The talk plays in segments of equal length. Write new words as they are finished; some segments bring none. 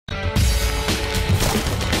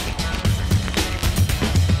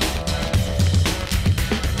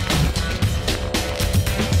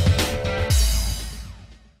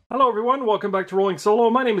everyone, welcome back to Rolling Solo.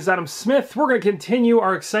 My name is Adam Smith. We're going to continue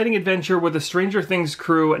our exciting adventure with the Stranger Things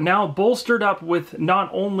crew, now bolstered up with not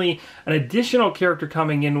only an additional character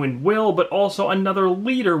coming in Will, but also another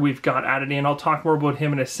leader we've got added in. I'll talk more about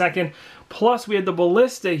him in a second. Plus, we had the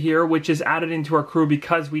Ballista here, which is added into our crew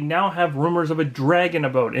because we now have rumors of a dragon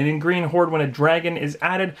about. And in Green Horde, when a dragon is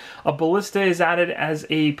added, a Ballista is added as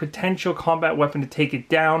a potential combat weapon to take it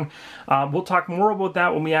down. We'll talk more about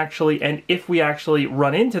that when we actually, and if we actually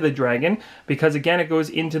run into the dragon, because again, it goes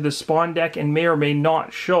into the spawn deck and may or may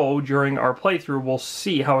not show during our playthrough. We'll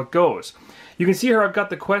see how it goes. You can see here I've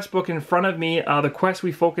got the quest book in front of me. The quest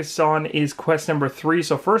we focus on is quest number 3.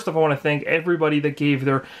 So first off, I want to thank everybody that gave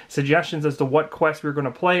their suggestions as to what quest we're going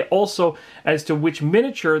to play. Also, as to which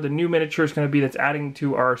miniature, the new miniature is going to be that's adding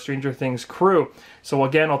to our Stranger Things crew. So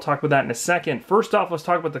again, I'll talk about that in a second. First off, let's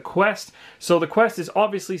talk about the quest. So the quest is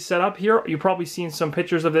obviously set up here. You've probably seen some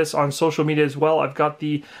pictures of this on social media as well. I've got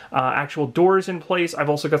the actual doors in place. I've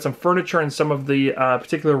also got some furniture in some of the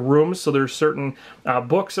particular rooms. So there's certain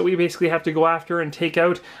books that we basically have to go after and take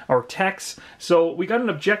out, or text. So we got an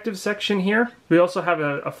objective section here. We also have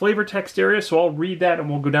a flavor text area, so I'll read that and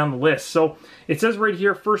we'll go down the list. So it says right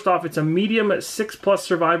here, first off, it's a medium 6+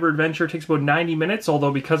 survivor adventure. It takes about 90 minutes,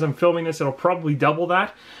 although because I'm filming this, it'll probably double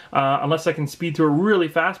that, unless I can speed through it really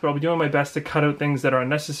fast, but I'll be doing my best to cut out things that are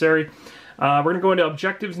unnecessary. We're going to go into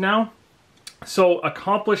objectives now. So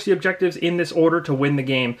accomplish the objectives in this order to win the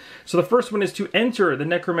game. So the first one is to enter the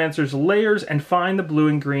Necromancers' lairs and find the blue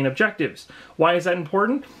and green objectives. Why is that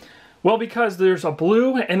important? Well, because there's a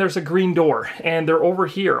blue and there's a green door, and they're over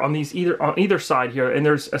here on these on either side here, and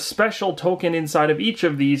there's a special token inside of each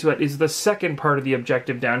of these that is the second part of the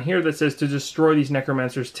objective down here that says to destroy these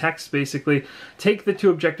Necromancers' texts. Basically, take the 2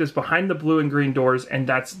 objectives behind the blue and green doors, and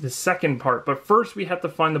that's the second part. But first, we have to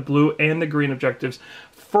find the blue and the green objectives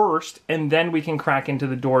first, and then we can crack into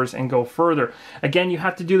the doors and go further. Again, you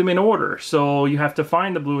have to do them in order, so you have to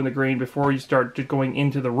find the blue and the green before you start going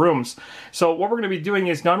into the rooms. So what we're going to be doing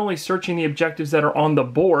is not only searching the objectives that are on the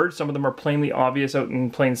board. Some of them are plainly obvious out in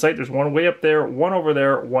plain sight. There's one way up there, one over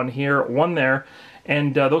there, one here, one there,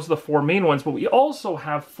 and those are the 4 main ones. But we also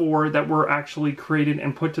have 4 that were actually created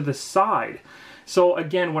and put to the side. So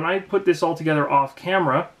again, when I put this all together off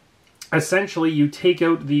camera, essentially you take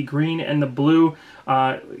out the green and the blue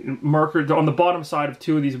marker. On the bottom side of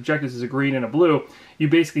 2 of these objectives is a green and a blue. You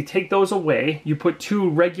basically take those away, you put 2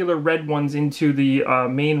 regular red ones into the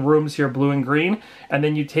main rooms here, blue and green, and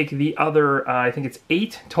then you take the other, I think it's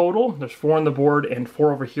 8 total. There's 4 on the board and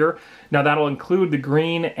 4 over here. Now that'll include the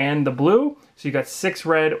green and the blue. So you got 6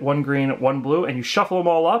 red, 1 green, 1 blue, and you shuffle them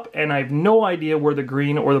all up, and I have no idea where the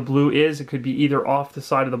green or the blue is. It could be either off the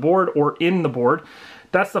side of the board or in the board.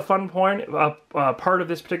 That's the fun part of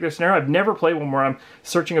this particular scenario. I've never played one where I'm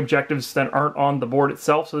searching objectives that aren't on the board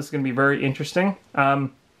itself, so this is going to be very interesting.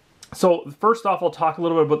 So first off, I'll talk a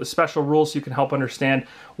little bit about the special rules so you can help understand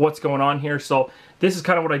what's going on here. So this is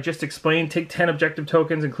kind of what I just explained. Take 10 objective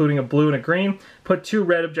tokens, including a blue and a green. Put 2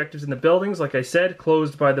 red objectives in the buildings, like I said,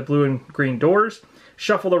 closed by the blue and green doors.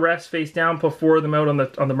 Shuffle the rest face down, put 4 of them out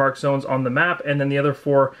on the marked zones on the map, and then the other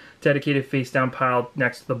 4 dedicated face down piled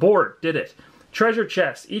next to the board. Did it. Treasure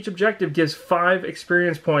chest. Each objective gives 5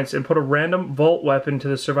 experience points and put a random vault weapon to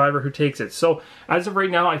the survivor who takes it. So as of right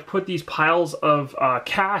now, I've put these piles of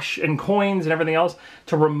cash and coins and everything else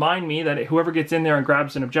to remind me that whoever gets in there and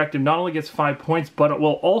grabs an objective not only gets 5 points, but it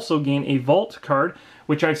will also gain a vault card,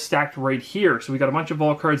 which I've stacked right here. So we got a bunch of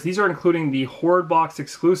vault cards. These are including the Horde box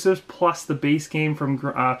exclusives plus the base game from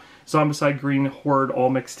Zombicide, Green Horde all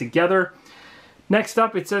mixed together. Next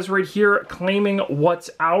up, it says right here, claiming what's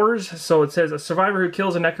ours. So it says a survivor who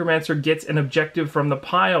kills a necromancer gets an objective from the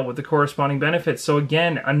pile with the corresponding benefits. So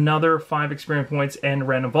again, another 5 experience points and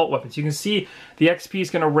random vault weapons. You can see the XP is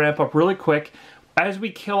going to ramp up really quick. As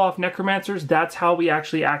we kill off necromancers, that's how we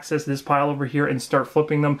actually access this pile over here and start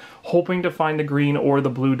flipping them, hoping to find the green or the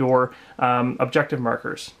blue door objective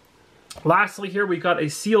markers. Lastly here, we've got a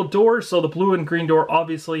sealed door, so the blue and green door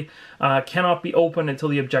obviously cannot be opened until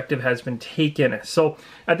the objective has been taken. So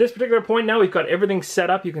at this particular point now, we've got everything set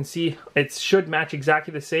up. You can see it should match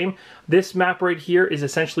exactly the same. This map right here is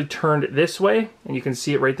essentially turned this way, and you can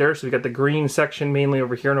see it right there. So we've got the green section mainly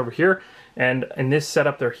over here and over here. And in this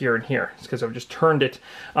setup, they're here and here. It's because I've just turned it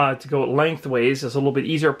to go lengthways. It's a little bit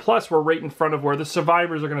easier. Plus, we're right in front of where the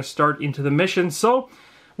survivors are going to start into the mission. So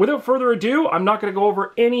without further ado, I'm not going to go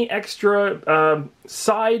over any extra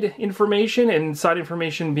side information, and side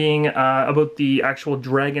information being about the actual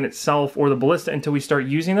dragon itself or the ballista until we start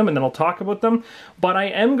using them, and then I'll talk about them. But I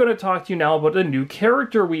am going to talk to you now about a new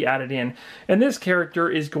character we added in, and this character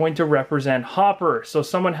is going to represent Hopper. So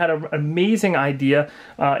someone had an amazing idea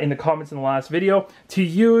in the comments in the last video to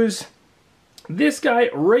use this guy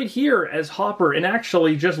right here as Hopper, and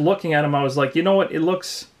actually just looking at him I was like, you know what, it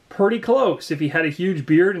looks pretty close. If he had a huge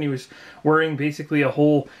beard and he was wearing basically a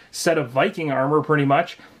whole set of Viking armor pretty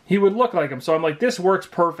much, he would look like him. So I'm like, this works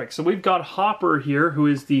perfect. So we've got Hopper here, who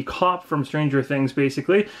is the cop from Stranger Things,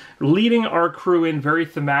 basically, leading our crew in, very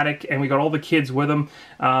thematic, and we got all the kids with him.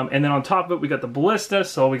 And then on top of it, we got the ballista,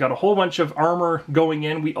 so we got a whole bunch of armor going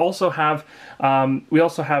in. We also have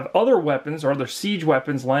other weapons, or other siege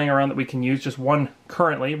weapons laying around that we can use, just one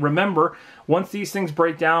currently. Remember, once these things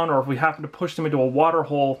break down, or if we happen to push them into a water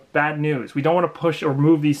hole, bad news. We don't want to push or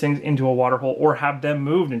move these things into a water hole, or have them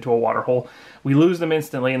moved into a water hole. We lose them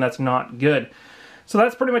instantly, and that's not good. So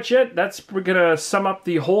that's pretty much it. We're gonna sum up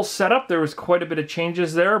the whole setup. There was quite a bit of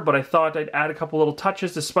changes there, but I thought I'd add a couple little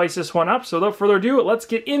touches to spice this one up. So without further ado, let's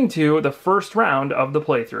get into the first round of the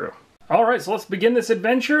playthrough. Alright, so let's begin this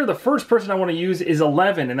adventure. The first person I want to use is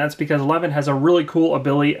 11, and that's because 11 has a really cool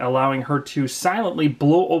ability allowing her to silently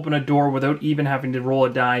blow open a door without even having to roll a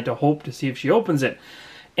die to hope to see if she opens it.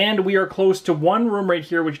 And we are close to one room right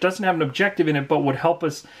here which doesn't have an objective in it, but would help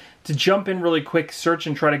us to jump in really quick, search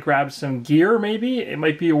and try to grab some gear maybe. It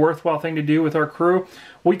might be a worthwhile thing to do with our crew.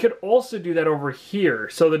 We could also do that over here.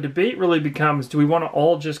 So the debate really becomes, do we want to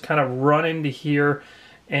all just kind of run into here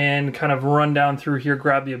and kind of run down through here,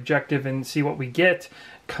 grab the objective and see what we get,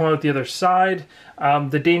 come out the other side?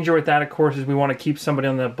 The danger with that, of course, is we want to keep somebody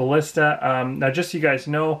on the ballista. Now, just so you guys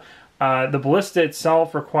know, the ballista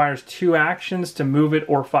itself requires 2 actions to move it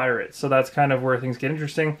or fire it. So that's kind of where things get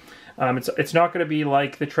interesting. It's not going to be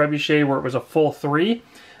like the trebuchet where it was a full 3,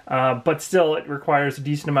 but still it requires a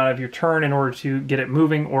decent amount of your turn in order to get it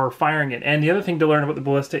moving or firing it. And the other thing to learn about the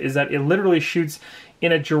ballista is that it literally shoots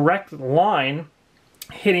in a direct line,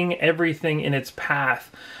 hitting everything in its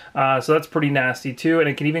path. So that's pretty nasty too, and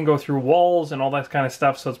it can even go through walls and all that kind of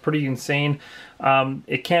stuff, so it's pretty insane.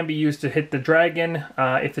 It can be used to hit the dragon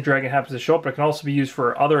if the dragon happens to show up, but it can also be used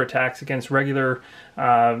for other attacks against regular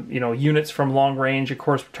units from long range. Of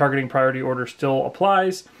course, targeting priority order still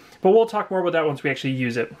applies, but we'll talk more about that once we actually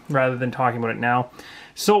use it, rather than talking about it now.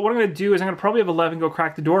 So what I'm going to do is I'm going to probably have 11 go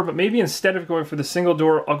crack the door, but maybe instead of going for the single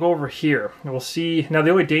door, I'll go over here. And we'll see. Now,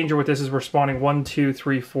 the only danger with this is we're spawning 1, 2,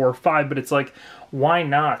 3, 4, 5, but it's like, why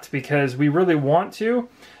not? Because we really want to,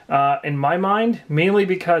 in my mind, mainly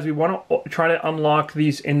because we want to try to unlock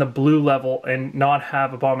these in the blue level and not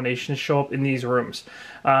have abominations show up in these rooms.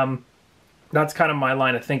 That's kind of my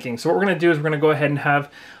line of thinking. So what we're going to do is we're going to go ahead and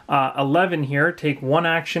have 11 here take 1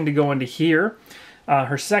 action to go into here.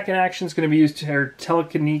 Her second action is going to be used to her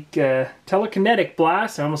telekinetic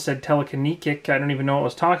blast. I almost said telekinetic. I don't even know what I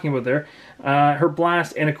was talking about there. Her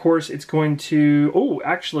blast, and of course it's going to... Oh,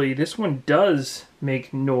 actually, this one does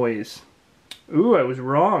make noise. Ooh, I was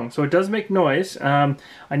wrong. So it does make noise. I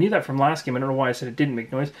knew that from last game. I don't know why I said it didn't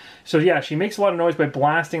make noise. So yeah, she makes a lot of noise by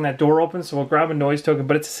blasting that door open. So we'll grab a noise token,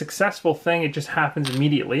 but it's a successful thing. It just happens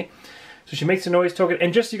immediately. So she makes a noise token,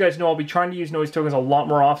 and just so you guys know, I'll be trying to use noise tokens a lot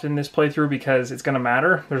more often in this playthrough because it's going to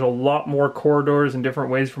matter. There's a lot more corridors and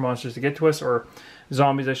different ways for monsters to get to us, or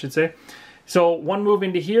zombies, I should say. So 1 move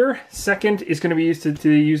into here. Second is going to be used to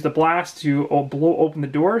use the blast to blow open the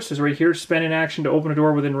door. So it's right here, spend an action to open a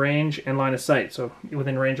door within range and line of sight. So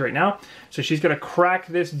within range right now. So she's going to crack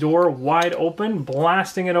this door wide open,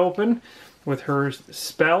 blasting it open with her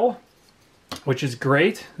spell, which is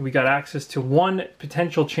great. We got access to 1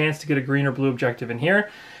 potential chance to get a green or blue objective in here.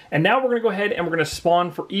 And now we're going to go ahead and we're going to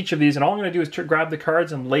spawn for each of these. And all I'm going to do is grab the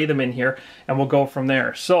cards and lay them in here, and we'll go from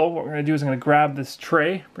there. So what we're going to do is I'm going to grab this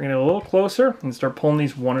tray, bring it a little closer, and start pulling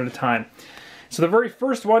these one at a time. So the very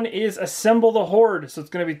first one is Assemble the Horde. So it's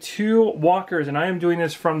going to be 2 walkers, and I am doing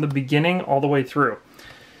this from the beginning all the way through.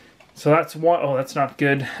 So that's one. Oh, that's not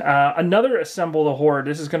good. Another Assemble the Horde.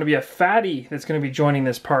 This is going to be a fatty that's going to be joining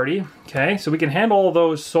this party. Okay, so we can handle all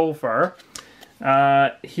those so far.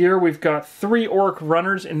 Here we've got 3 orc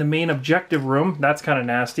runners in the main objective room. That's kind of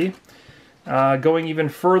nasty. Going even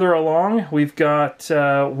further along, we've got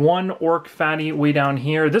 1 orc fatty way down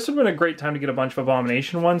here. This would have been a great time to get a bunch of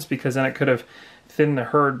abomination ones, because then it could have thinned the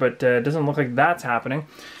herd, but it doesn't look like that's happening.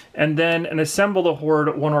 and then assemble the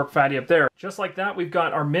Horde 1 orc fatty up there. Just like that, we've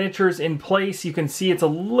got our miniatures in place. You can see it's a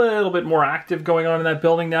little bit more active going on in that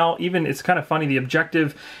building now. Even, it's kind of funny, the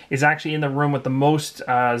objective is actually in the room with the most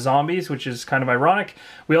zombies, which is kind of ironic.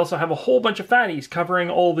 We also have a whole bunch of fatties covering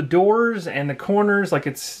all the doors and the corners. Like,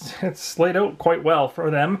 it's laid out quite well for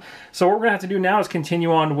them. So what we're gonna have to do now is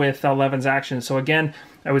continue on with Levin's action. So again,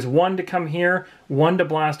 I was 1 to come here, 1 to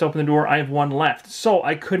blast open the door. I have 1 left. So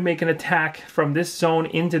I could make an attack from this zone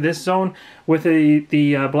into this zone with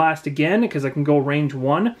the blast again, because I can go range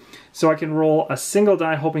 1. So I can roll a single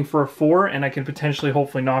die hoping for a 4, and I can potentially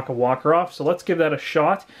hopefully knock a walker off. So let's give that a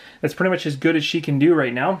shot. That's pretty much as good as she can do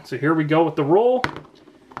right now. So here we go with the roll.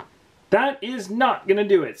 That is not going to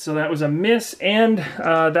do it. So that was a miss, and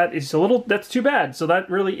that's too bad. So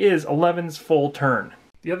that really is 11's full turn.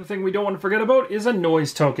 The other thing we don't want to forget about is a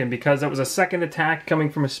noise token, because that was a second attack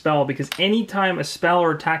coming from a spell, because anytime a spell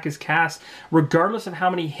or attack is cast, regardless of how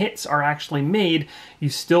many hits are actually made, you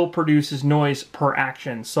still produces noise per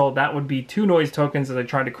action. So that would be 2 noise tokens as I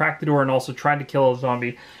tried to crack the door and also tried to kill a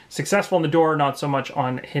zombie. Successful in the door, not so much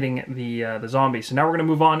on hitting the zombie. So now we're going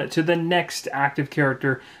to move on to the next active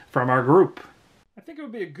character from our group. I think it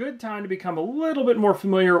would be a good time to become a little bit more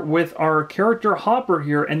familiar with our character Hopper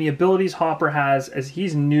here and the abilities Hopper has, as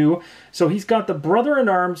he's new. So he's got the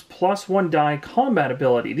Brother-in-Arms +1 die combat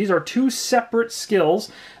ability. These are 2 separate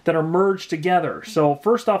skills that are merged together. So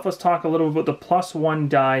first off, let's talk a little about the +1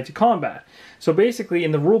 die to combat. So basically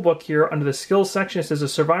in the rulebook here, under the skills section, it says a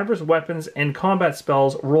survivor's weapons and combat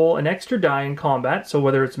spells roll an extra die in combat. So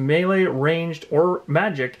whether it's melee, ranged, or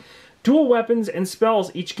magic, dual weapons and spells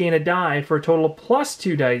each gain a die for a total of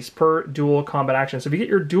 +2 dice per dual combat action. So if you get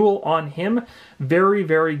your dual on him, very,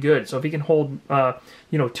 very good. So if he can hold,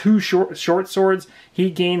 2 short swords, he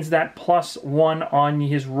gains that +1 on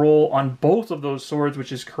his roll on both of those swords,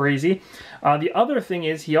 which is crazy. The other thing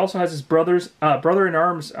is he also has his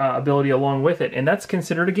Brother-in-Arms ability along with it, and that's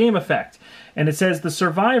considered a game effect. And it says the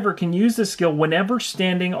survivor can use this skill whenever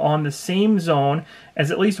standing on the same zone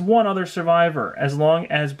as at least one other survivor, as long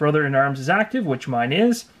as Brother-in-Arms is active, which mine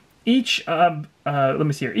is. Each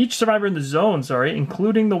survivor in the zone,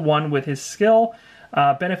 including the one with his skill,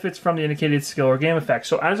 benefits from the indicated skill or game effect.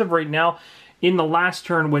 So as of right now, in the last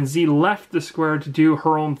turn when Z left the square to do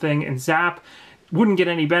her own thing and zap, wouldn't get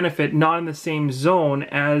any benefit, not in the same zone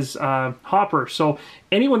as Hopper. So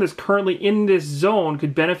anyone that's currently in this zone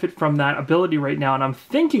could benefit from that ability right now. And I'm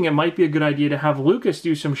thinking it might be a good idea to have Lucas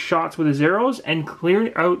do some shots with his arrows and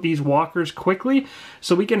clear out these walkers quickly,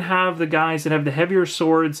 so we can have the guys that have the heavier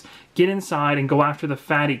swords get inside and go after the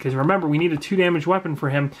fatty. Because remember, we need a 2 damage weapon for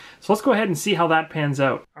him. So let's go ahead and see how that pans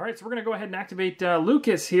out. All right, so we're going to go ahead and activate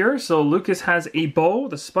Lucas here. So Lucas has a bow,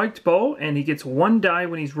 the spiked bow, and he gets 1 die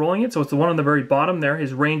when he's rolling it. So it's the one on the very bottom there.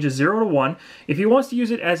 His range is 0 to 1. If he wants to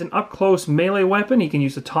use it as an up-close melee weapon, he can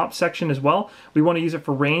use the top section as well. We want to use it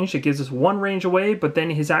for range. It gives us 1 range away, but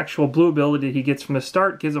then his actual blue ability he gets from the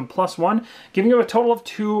start gives him +1, giving him a total of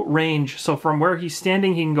 2 range. So from where he's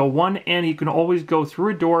standing, he can go 1, and he can always go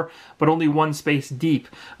through a door, but only 1 space deep.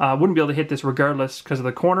 Wouldn't be able to hit this regardless because of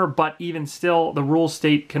the corner, but even still, the rules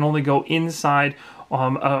state can only go inside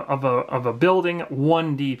of a building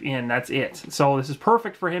 1 deep in. That's it. So this is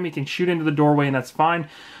perfect for him. He can shoot into the doorway, and that's fine.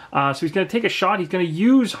 So he's going to take a shot. He's going to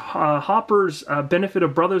use Hopper's benefit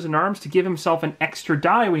of Brothers-in-Arms to give himself an extra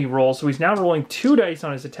die when he rolls. So he's now rolling 2 dice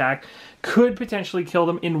on his attack. Could potentially kill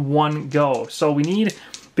them in 1 go. So we need,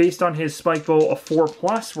 based on his spike bow, a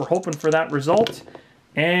 4+. We're hoping for that result.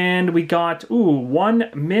 And we got,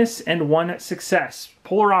 1 miss and 1 success.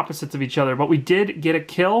 Polar opposites of each other, but we did get a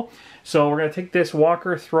kill. So we're going to take this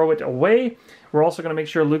walker, throw it away. We're also going to make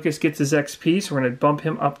sure Lucas gets his XP, so we're going to bump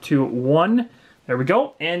him up to 1. There we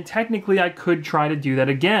go. And technically I could try to do that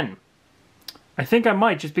again. I think I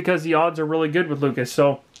might, just because the odds are really good with Lucas.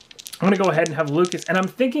 So I'm going to go ahead and have Lucas. And I'm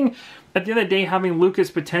thinking, at the end of the day, having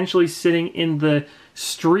Lucas potentially sitting in the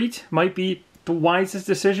street might be the wisest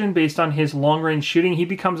decision based on his long-range shooting. He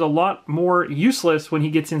becomes a lot more useless when he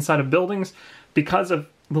gets inside of buildings because of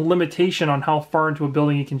the limitation on how far into a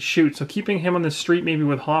building he can shoot. So keeping him on the street, maybe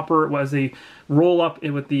with Hopper as they roll up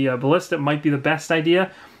with the ballista, might be the best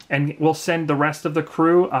idea. And we'll send the rest of the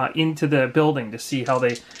crew into the building to see how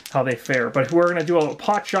they fare. But we're going to do a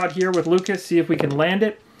pot shot here with Lucas, see if we can land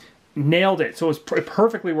it. Nailed it. So it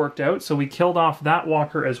perfectly worked out. So we killed off that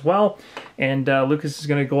walker as well. And Lucas is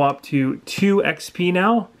going to go up to 2 XP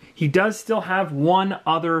now. He does still have 1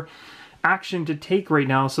 other action to take right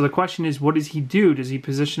now. So the question is, what does he do? Does he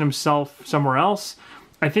position himself somewhere else?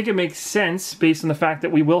 I think it makes sense based on the fact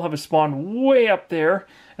that we will have a spawn way up there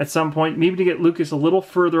at some point, maybe to get Lucas a little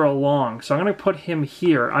further along. So I'm going to put him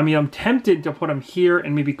here. I mean, I'm tempted to put him here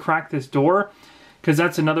and maybe crack this door, because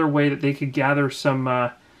that's another way that they could gather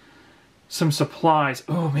some supplies.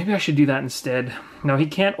 Oh, maybe I should do that instead. No, he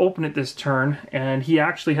can't open it this turn, and he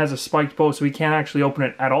actually has a spiked bow, so he can't actually open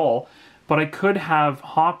it at all. But I could have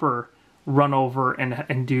Hopper run over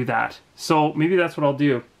and do that. So maybe that's what I'll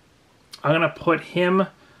do. I'm going to put him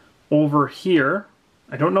over here.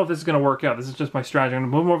 I don't know if this is going to work out. This is just my strategy. I'm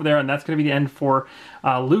going to move him over there, and that's going to be the end for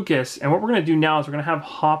Lucas. And what we're going to do now is we're going to have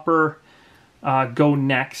Hopper go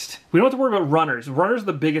next. We don't have to worry about runners. Runners are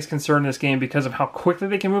the biggest concern in this game because of how quickly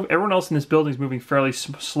they can move. Everyone else in this building is moving fairly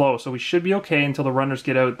slow, so we should be okay until the runners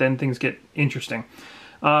get out. Then things get interesting.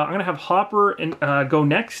 I'm going to have Hopper go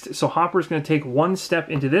next. So Hopper's going to take one step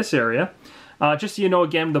into this area. Just so you know,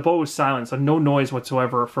 again, the bow is silent, so no noise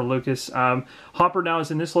whatsoever for Lucas. Hopper now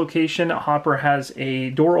is in this location. Hopper has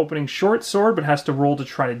a door-opening short sword, but has to roll to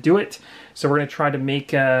try to do it. So we're going to try to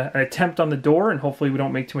make an attempt on the door, and hopefully we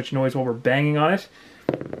don't make too much noise while we're banging on it.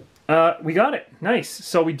 We got it. Nice.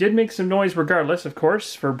 So we did make some noise regardless, of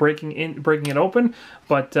course, for breaking it open.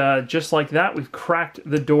 But just like that, we've cracked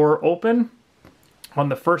the door open on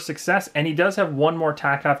the first success, and he does have one more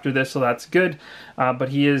attack after this, so that's good. But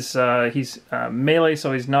he's melee,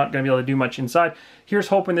 so he's not going to be able to do much inside. Here's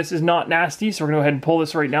hoping this is not nasty, so we're going to go ahead and pull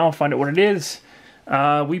this right now and find out what it is.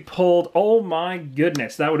 We pulled, oh my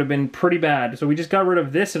goodness, that would have been pretty bad. So we just got rid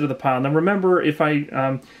of this out of the pile. Now remember, if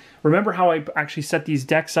I remember how I actually set these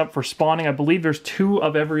decks up for spawning, I believe there's 2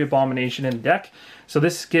 of every abomination in the deck. So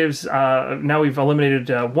this gives, now we've eliminated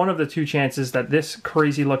one of the 2 chances that this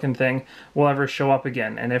crazy looking thing will ever show up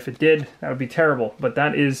again. And if it did, that would be terrible. But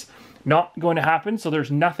that is not going to happen. So there's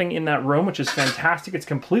nothing in that room, which is fantastic. It's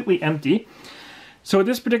completely empty. So at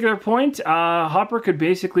this particular point, Hopper could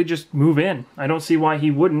basically just move in. I don't see why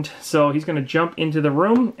he wouldn't. So he's going to jump into the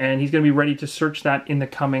room, and he's going to be ready to search that in the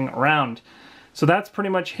coming round. So that's pretty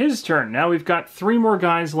much his turn. Now we've got 3 more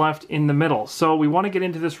guys left in the middle. So we want to get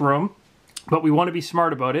into this room, but we want to be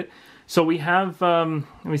smart about it. So we have,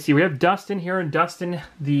 let me see, we have Dustin here, and Dustin,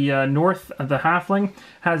 the the halfling,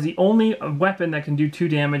 has the only weapon that can do 2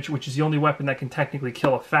 damage, which is the only weapon that can technically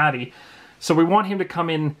kill a fatty. So we want him to come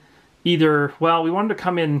in either, well, we want him to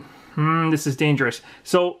come in, this is dangerous.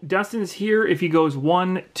 So Dustin's here. If he goes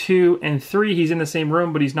 1, 2, and 3, he's in the same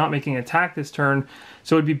room, but he's not making an attack this turn.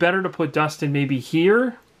 So it'd be better to put Dustin maybe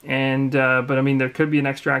here, and but I mean, there could be an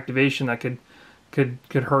extra activation that could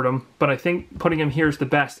hurt him. But I think putting him here is the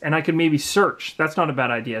best, and I could maybe search. That's not a bad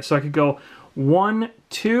idea. So I could go 1,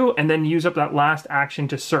 2, and then use up that last action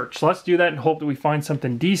to search. So let's do that and hope that we find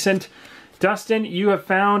something decent. Dustin, you have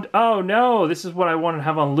found, oh no, this is what I wanted to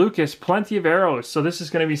have on Lucas, plenty of arrows. So this is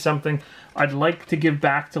going to be something I'd like to give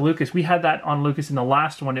back to Lucas. We had that on Lucas in the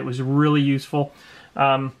last one. It was really useful.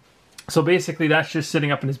 So basically that's just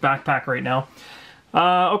sitting up in his backpack right now.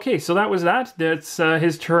 Okay, so that was that. That's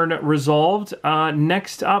his turn resolved.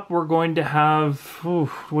 Next up, we're going to have,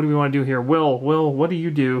 what do we want to do here? Will, what do you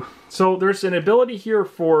do? So there's an ability here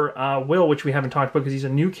for Will, which we haven't talked about because he's a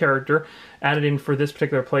new character added in for this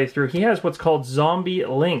particular playthrough. He has what's called Zombie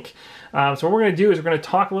Link. So what we're going to do is we're going to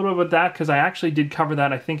talk a little bit about that because I actually did cover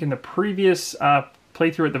that, I think, in the previous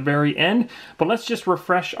playthrough at the very end, but let's just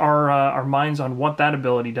refresh our minds on what that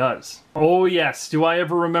ability does. Oh yes, do I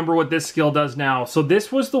ever remember what this skill does now? So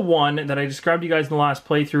this was the one that I described to you guys in the last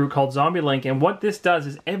playthrough called Zombie Link, and what this does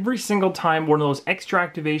is every single time one of those extra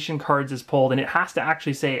activation cards is pulled, and it has to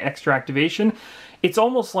actually say extra activation, it's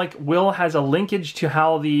almost like Will has a linkage to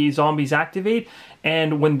how the zombies activate,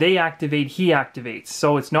 and when they activate, he activates.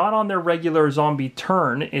 So it's not on their regular zombie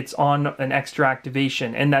turn, it's on an extra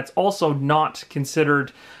activation. And that's also not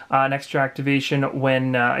considered an extra activation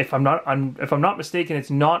when, if I'm not mistaken,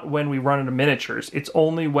 it's not when we run into miniatures. It's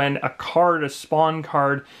only when a card, a spawn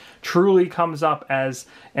card, truly comes up as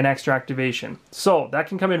an extra activation. So that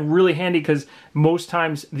can come in really handy because most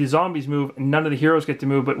times the zombies move, none of the heroes get to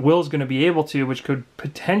move, but Will's going to be able to, which could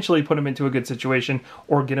potentially put him into a good situation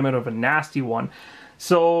or get him out of a nasty one.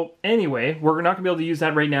 So anyway, we're not going to be able to use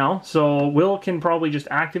that right now. So Will can probably just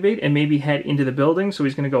activate and maybe head into the building. So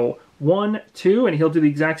he's going to go 1, 2, and he'll do the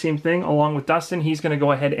exact same thing along with Dustin. He's going to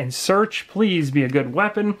go ahead and search. Please be a good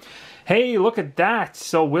weapon. Hey, look at that.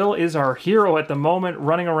 So Will is our hero at the moment,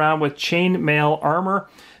 running around with chainmail armor.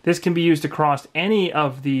 This can be used across any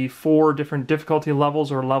of the 4 different difficulty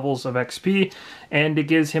levels or levels of XP, and it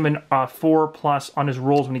gives him an 4+ on his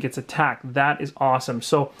rolls when he gets attacked. That is awesome.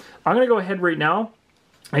 So I'm going to go ahead right now,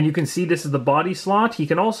 and you can see this is the body slot. He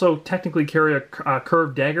can also technically carry a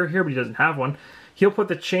curved dagger here, but he doesn't have one. he'll put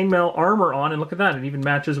the chainmail armor on, and look at that, it even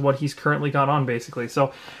matches what he's currently got on, basically.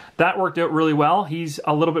 So that worked out really well. He's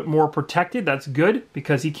a little bit more protected. That's good,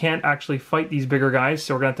 because he can't actually fight these bigger guys,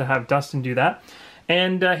 so we're going to have Dustin do that.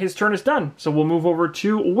 And his turn is done. So we'll move over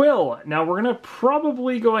to Will. Now we're going to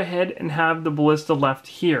probably go ahead and have the ballista left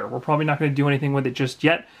here. We're probably not going to do anything with it just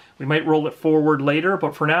yet. We might roll it forward later,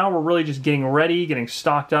 but for now we're really just getting ready, getting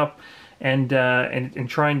stocked up, and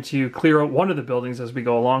trying to clear out one of the buildings as we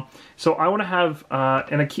go along. So I want to have,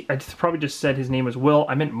 I probably just said his name was Will.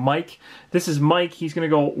 I meant Mike. This is Mike. He's going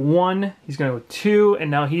to go 1, he's going to go 2,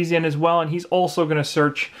 and now he's in as well, and he's also going to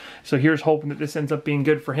search. So here's hoping that this ends up being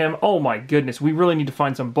good for him. Oh my goodness, we really need to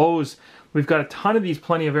find some bows. We've got a ton of these,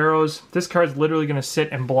 plenty of arrows. This card's literally going to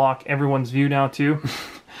sit and block everyone's view now too.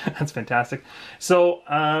 That's fantastic. So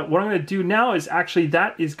what I'm going to do now is actually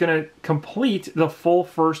that is going to complete the full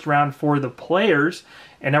first round for the players.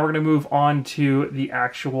 And now we're going to move on to the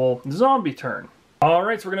actual zombie turn. All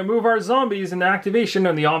right, so we're going to move our zombies into activation.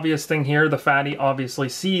 And the obvious thing here, the fatty obviously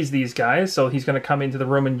sees these guys. So he's going to come into the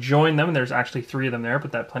room and join them. And there's actually 3 of them there,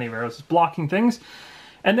 but that plenty of arrows is blocking things.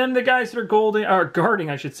 And then the guys that are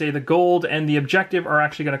guarding, I should say, the gold and the objective are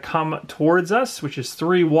actually going to come towards us, which is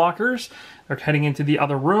 3 walkers. They're heading into the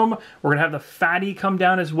other room. We're going to have the fatty come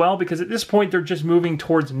down as well, because at this point they're just moving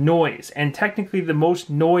towards noise. And technically the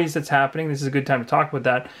most noise that's happening, this is a good time to talk about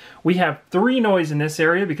that. We have 3 noise in this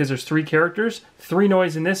area because there's 3 characters, 3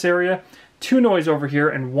 noise in this area, 2 noise over here,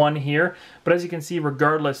 and 1 here. But as you can see,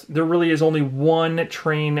 regardless, there really is only 1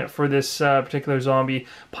 train for this particular zombie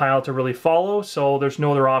pile to really follow, so there's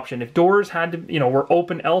no other option. If doors had to, were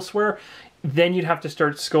open elsewhere, then you'd have to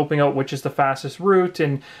start scoping out which is the fastest route,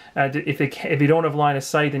 and if you don't have line of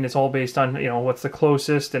sight, then it's all based on what's the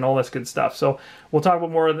closest and all this good stuff. So we'll talk about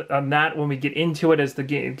more on that when we get into it as the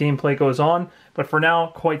gameplay goes on. But for now,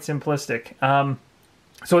 quite simplistic.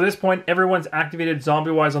 So at this point, everyone's activated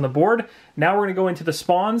zombie-wise on the board. Now we're going to go into the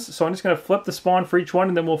spawns. So I'm just going to flip the spawn for each one,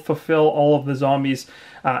 and then we'll fulfill all of the zombies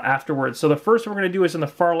afterwards. So the first one we're going to do is on the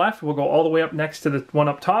far left. We'll go all the way up next to the one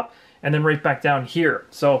up top, and then right back down here.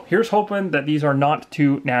 So here's hoping that these are not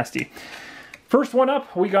too nasty. First one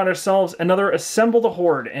up, we got ourselves another Assemble the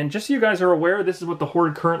Horde. And just so you guys are aware, this is what the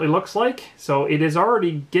Horde currently looks like. So it is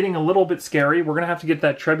already getting a little bit scary. We're going to have to get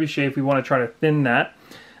that trebuchet if we want to try to thin that.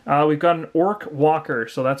 We've got an Orc Walker,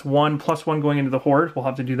 so that's 1 + 1 going into the Horde. We'll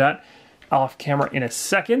have to do that off camera in a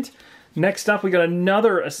second. Next up, we got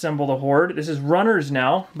another Assemble the Horde. This is runners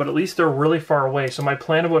now, but at least they're really far away. So my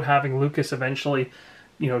plan about having Lucas eventually,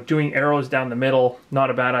 doing arrows down the middle, not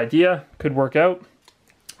a bad idea. Could work out.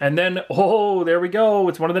 And then, oh, there we go.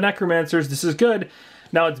 It's one of the Necromancers. This is good.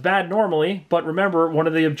 Now, it's bad normally, but remember, one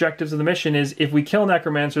of the objectives of the mission is if we kill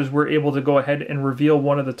Necromancers, we're able to go ahead and reveal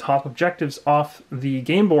one of the top objectives off the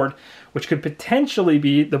game board, which could potentially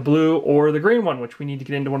be the blue or the green one, which we need to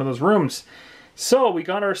get into one of those rooms. So we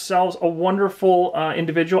got ourselves a wonderful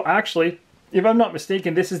individual. Actually, if I'm not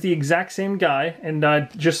mistaken, this is the exact same guy, and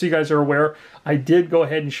just so you guys are aware, I did go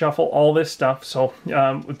ahead and shuffle all this stuff, so,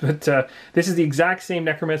 this is the exact same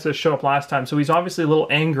Necromancer that showed up last time, so he's obviously a little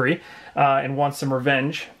angry and wants some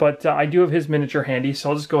revenge, but I do have his miniature handy, so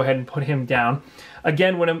I'll just go ahead and put him down.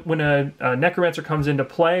 Again, when a Necromancer comes into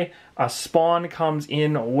play, a spawn comes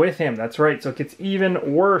in with him. That's right, so it gets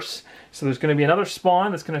even worse. So there's going to be another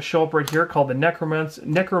spawn that's going to show up right here called the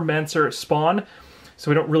Necromancer spawn. So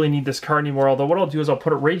we don't really need this card anymore, although what I'll do is I'll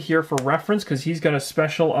put it right here for reference because he's got a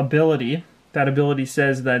special ability. That ability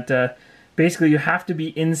says that basically you have to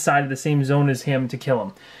be inside of the same zone as him to kill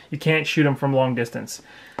him. You can't shoot him from long distance.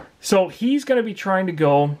 So he's going to be trying to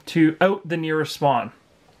go to out the nearest spawn.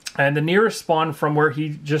 And the nearest spawn from where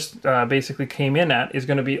he just basically came in at is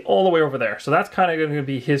going to be all the way over there. So that's kind of going to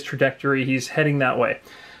be his trajectory. He's heading that way.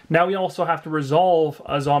 Now we also have to resolve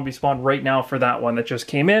a zombie spawn right now for that one that just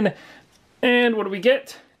came in. And what do we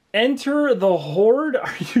get? Enter the Horde?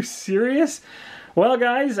 Are you serious? Well,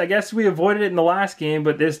 guys, I guess we avoided it in the last game,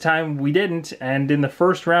 but this time we didn't, and in the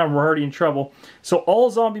first round, we're already in trouble. So all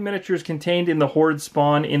zombie miniatures contained in the Horde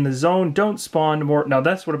spawn in the zone don't spawn more. Now,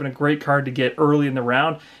 this would have been a great card to get early in the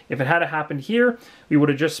round. If it had happened here, we would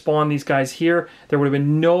have just spawned these guys here. There would have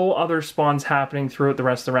been no other spawns happening throughout the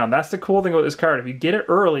rest of the round. That's the cool thing about this card. If you get it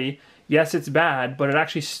early, yes, it's bad, but it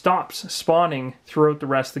actually stops spawning throughout the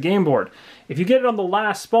rest of the game board. If you get it on the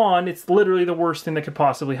last spawn, it's literally the worst thing that could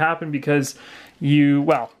possibly happen because you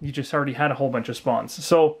just already had a whole bunch of spawns.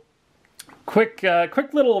 So, quick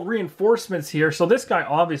little reinforcements here. So this guy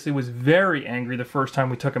obviously was very angry the first time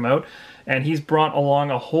we took him out, and he's brought along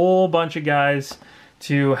a whole bunch of guys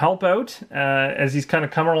to help out as he's kind of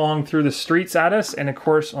coming along through the streets at us. And of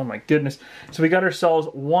course, oh my goodness. So we got ourselves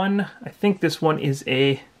one, I think this one is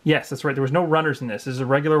a Yes, that's right. There was no runners in this. This is a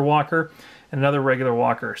regular walker and another regular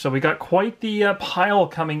walker. So we got quite the pile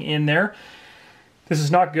coming in there. This is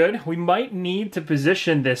not good. We might need to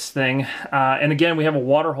position this thing. And again, we have a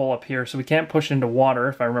water hole up here, so we can't push into water,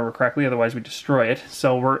 if I remember correctly. Otherwise, we destroy it.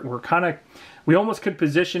 So we're kind of... We almost could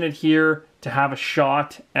position it here to have a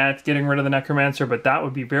shot at getting rid of the Necromancer, but that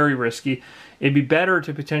would be very risky. It'd be better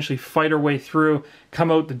to potentially fight our way through,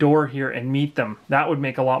 come out the door here, and meet them. That would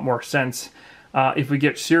make a lot more sense. If we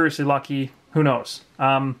get seriously lucky, who knows?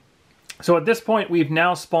 So at this point, we've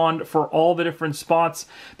now spawned for all the different spots.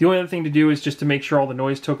 The only other thing to do is just to make sure all the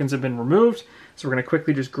noise tokens have been removed. So we're going to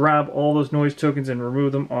quickly just grab all those noise tokens and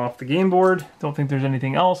remove them off the game board. Don't think there's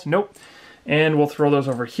anything else. Nope. And we'll throw those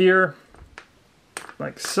over here,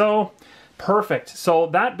 like so. Perfect. So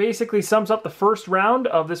that basically sums up the first round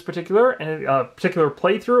of this particular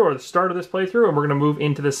playthrough, or the start of this playthrough, and we're going to move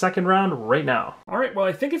into the second round right now. All right, well,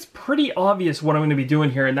 I think it's pretty obvious what I'm going to be doing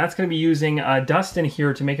here, and that's going to be using Dustin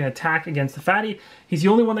here to make an attack against the fatty. He's the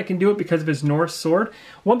only one that can do it because of his Norse sword.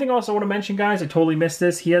 One thing also I want to mention, guys, I totally missed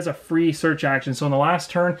this. He has a free search action. So in the last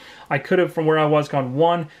turn, I could have, from where I was, gone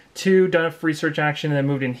 1, 2, done a free search action, and then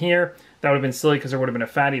moved in here. That would have been silly because there would have been a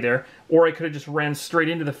fatty there. Or I could have just ran straight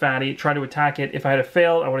into the fatty, tried to attack it. If I had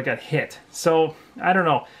failed, I would have got hit. So, I don't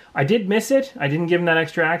know. I did miss it. I didn't give him that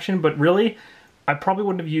extra action, but really, I probably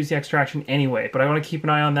wouldn't have used the extra action anyway. But I want to keep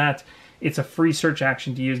an eye on that. It's a free search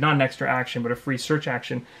action to use. Not an extra action, but a free search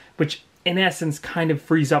action, which in essence kind of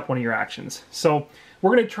frees up one of your actions. So,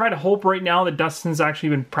 we're going to try to hope right now that Dustin's actually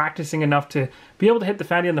been practicing enough to be able to hit the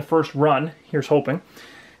fatty on the first run. Here's hoping.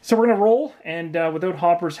 So we're going to roll, and without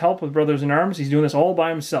Hopper's help with Brothers in Arms, he's doing this all by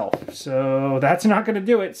himself. So that's not going to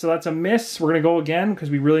do it. So that's a miss. We're going to go again, because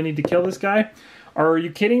we really need to kill this guy. Are you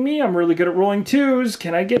kidding me? I'm really good at rolling 2s.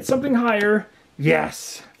 Can I get something higher?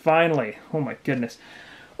 Yes, finally. Oh my goodness.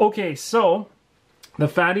 Okay, so the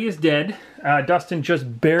fatty is dead. Dustin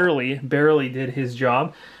just barely did his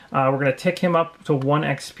job. We're going to tick him up to 1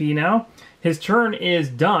 XP now. His turn is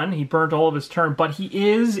done. He burnt all of his turn, but he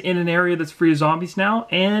is in an area that's free of zombies now,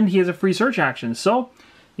 and he has a free search action. So,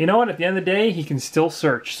 you know what? At the end of the day, he can still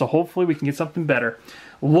search. So hopefully we can get something better.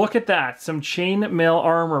 Look at that. Some chainmail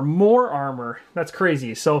armor. More armor. That's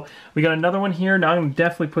crazy. So we got another one here. Now I'm going to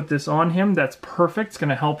definitely put this on him. That's perfect. It's going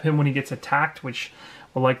to help him when he gets attacked, which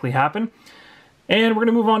will likely happen. And we're going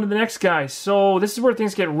to move on to the next guy. So this is where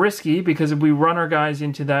things get risky, because if we run our guys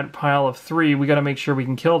into that pile of 3, we got to make sure we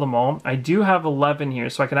can kill them all. I do have 11 here,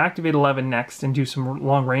 so I can activate 11 next and do some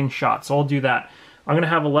long-range shots. So I'll do that. I'm going to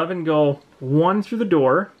have 11 go 1 through the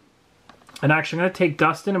door. And actually, I'm going to take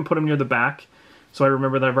Dustin and put him near the back, so I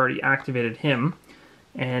remember that I've already activated him.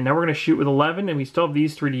 And now we're going to shoot with 11, and we still have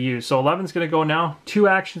these 3 to use. So 11's going to go now. 2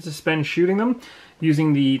 actions to spend shooting them,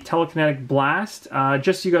 using the telekinetic blast.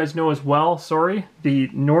 Just so you guys know as well, sorry, the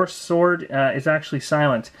Norse sword is actually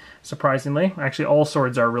silent, surprisingly. Actually, all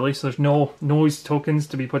swords are really, so there's no noise tokens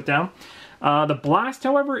to be put down. The blast,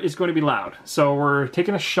 however, is going to be loud. So we're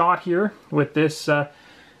taking a shot here with this.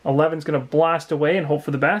 11's going to blast away and hope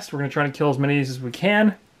for the best. We're going to try to kill as many as we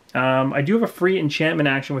can. I do have a free enchantment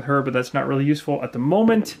action with her, but that's not really useful at the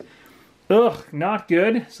moment. Ugh, not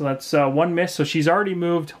good. So that's 1 miss. So she's already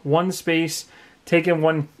moved 1 space, taken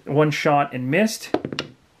one shot and missed.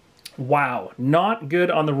 Wow, not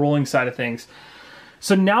good on the rolling side of things.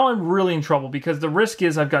 So now I'm really in trouble, because the risk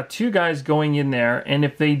is I've got 2 guys going in there, and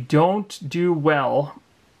if they don't do well,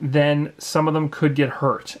 then some of them could get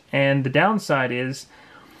hurt. And the downside is,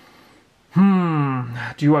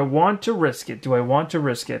 do I want to risk it? Do I want to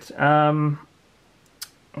risk it?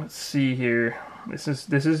 Let's see here. This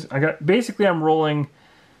is basically I'm rolling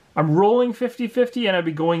 50-50, and I'd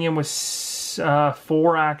be going in with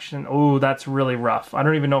 4 action. Oh, that's really rough. I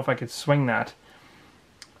don't even know if I could swing that.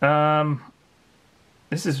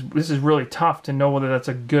 This is really tough to know whether that's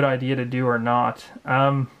a good idea to do or not.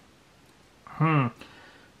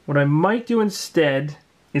 What I might do instead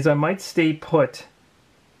is I might stay put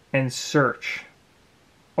and search.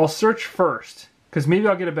 I'll search first, because maybe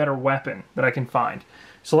I'll get a better weapon that I can find.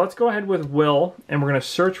 So let's go ahead with Will, and we're going to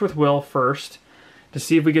search with Will first to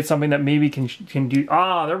see if we get something that maybe can do...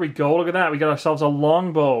 Ah, there we go. Look at that. We got ourselves a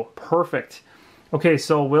longbow. Perfect. Okay,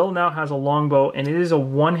 so Will now has a longbow, and it is a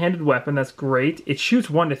one-handed weapon. That's great. It shoots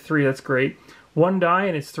 1 to 3. That's great. 1 die,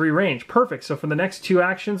 and it's 3 range. Perfect. So for the next 2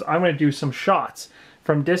 actions, I'm going to do some shots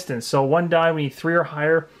from distance. So 1 die, we need 3 or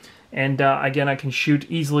higher. And again, I can shoot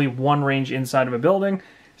easily 1 range inside of a building.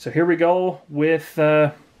 So here we go with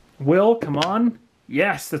Will. Come on.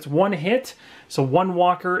 Yes, that's 1 hit. So 1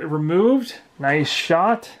 walker removed. Nice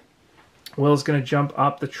shot. Will's going to jump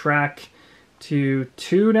up the track to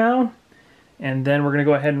 2 now. And then we're going to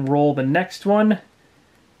go ahead and roll the next one.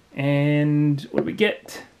 And what do we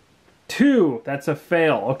get? 2. That's a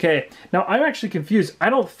fail. Okay. Now, I'm actually confused. I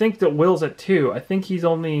don't think that Will's at 2. I think he's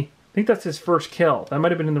only... I think that's his first kill. That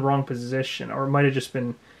might have been in the wrong position, or it might have just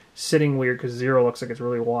been sitting weird because 0 looks like it's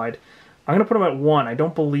really wide. I'm going to put him at 1. I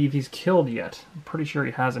don't believe he's killed yet. I'm pretty sure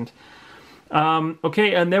he hasn't.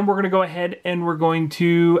 Okay, and then we're going to go ahead and we're going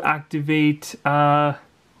to activate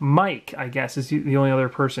Mike, I guess, is the only other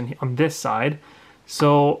person on this side.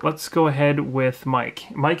 So let's go ahead with Mike.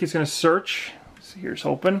 Mike is going to search. So here's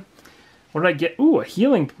hoping. What did I get? Ooh, a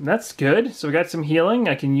healing. That's good. So we got some healing.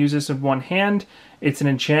 I can use this in one hand. It's an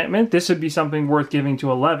enchantment. This would be something worth giving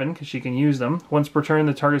to 11 because she can use them. Once per turn,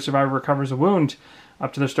 the target survivor recovers a wound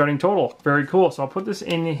up to their starting total. Very cool. So I'll put this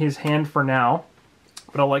in his hand for now,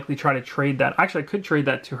 but I'll likely try to trade that. Actually, I could trade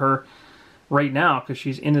that to her right now because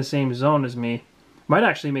she's in the same zone as me. Might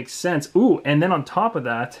actually make sense. Ooh, and then on top of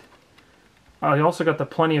that, I also got the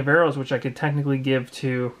plenty of arrows, which I could technically give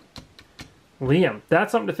to Liam.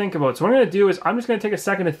 That's something to think about. So what I'm going to do is I'm just going to take a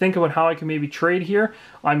second to think about how I can maybe trade here.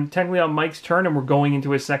 I'm technically on Mike's turn and we're going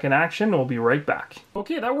into his second action. And we'll be right back.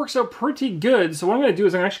 Okay, that works out pretty good. So what I'm going to do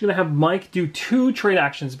is I'm actually going to have Mike do 2 trade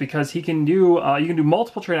actions because he can do, you can do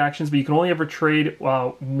multiple trade actions, but you can only ever trade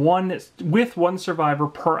one survivor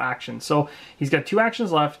per action. So he's got 2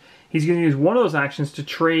 actions left. He's going to use one of those actions to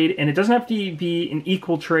trade, and it doesn't have to be an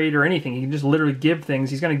equal trade or anything. He can just literally give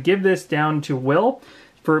things. He's going to give this down to Will,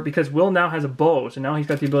 because Will now has a bow, so now he's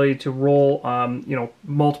got the ability to roll, you know,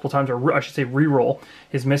 multiple times, or I should say re-roll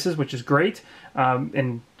his misses, which is great.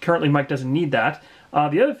 And currently Mike doesn't need that.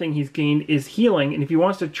 The other thing he's gained is healing, and if he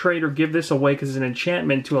wants to trade or give this away because it's an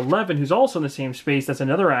enchantment to 11, who's also in the same space, that's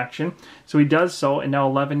another action. So he does so, and now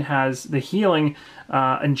 11 has the healing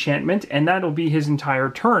enchantment, and that'll be his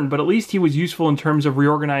entire turn. But at least he was useful in terms of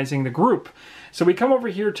reorganizing the group. So we come over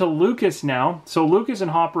here to Lucas now. So Lucas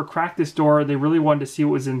and Hopper cracked this door. They really wanted to see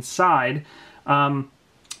what was inside,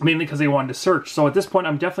 mainly because they wanted to search. So at this point,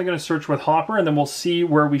 I'm definitely going to search with Hopper, and then we'll see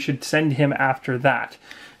where we should send him after that.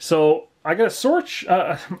 So I got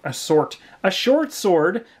a short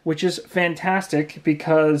sword, which is fantastic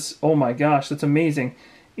because, oh my gosh, that's amazing.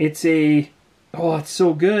 It's it's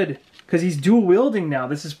so good because he's dual wielding now.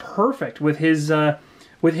 This is perfect with his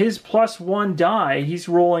 +1 die. He's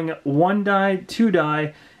rolling 1 die, 2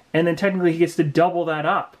 die, and then technically he gets to double that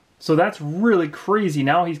up. So that's really crazy.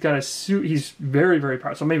 Now he's got a suit. He's very, very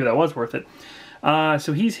powerful. So maybe that was worth it.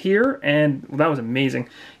 So he's here, and that was amazing.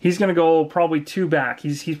 He's going to go probably 2 back.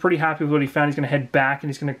 He's pretty happy with what he found. He's going to head back, and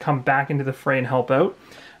he's going to come back into the fray and help out.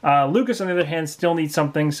 Lucas, on the other hand, still needs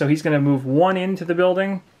something, so he's going to move 1 into the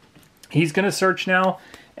building. He's going to search now,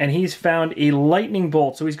 and he's found a lightning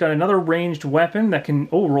bolt. So he's got another ranged weapon that can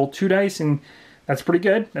roll 2 dice, and that's pretty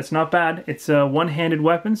good. That's not bad. It's a one-handed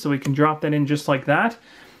weapon, so we can drop that in just like that.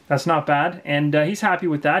 That's not bad, and he's happy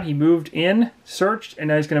with that. He moved in, searched, and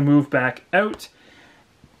now he's going to move back out.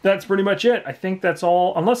 That's pretty much it. I think that's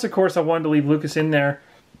all, unless, of course, I wanted to leave Lucas in there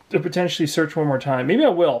to potentially search one more time. Maybe I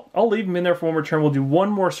will. I'll leave him in there for one more turn. We'll do 1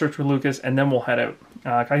 more search with Lucas, and then we'll head out.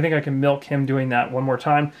 I think I can milk him doing that 1 more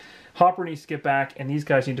time. Hopper needs to get back, and these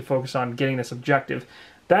guys need to focus on getting this objective.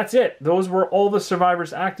 That's it. Those were all the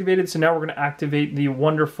survivors activated, so now we're going to activate the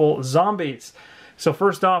wonderful zombies. So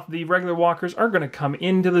first off, the regular walkers are going to come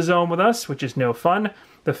into the zone with us, which is no fun.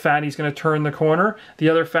 The fatty's going to turn the corner. The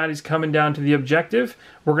other fatty's coming down to the objective.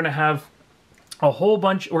 We're going to have a whole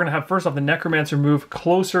bunch. We're going to have, first off, the Necromancer move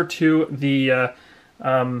closer to the...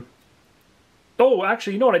 Oh,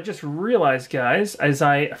 actually, you know what I just realized, guys, is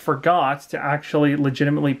I forgot to actually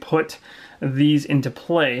legitimately put these into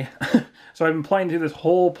play. So I've been playing through this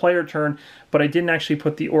whole player turn, but I didn't actually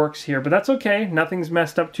put the orcs here. But that's okay. Nothing's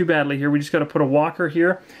messed up too badly here. We just got to put a walker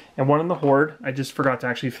here and 1 in the horde. I just forgot to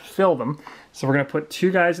actually fill them. So we're going to put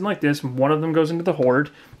 2 guys in like this. 1 of them goes into the horde.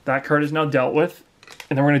 That card is now dealt with.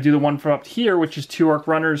 And then we're going to do the one from up here, which is 2 orc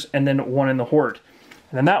runners and then 1 in the horde.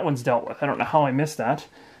 And then that one's dealt with. I don't know how I missed that.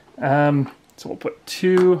 So we'll put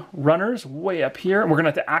 2 runners way up here. And we're going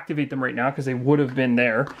to have to activate them right now because they would have been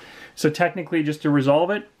there. So technically, just to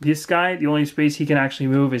resolve it, this guy, the only space he can actually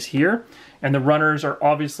move is here. And the runners are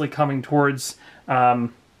obviously coming towards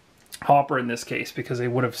Hopper in this case because they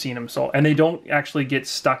would have seen him. So, and they don't actually get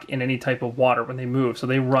stuck in any type of water when they move. So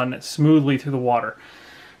they run smoothly through the water.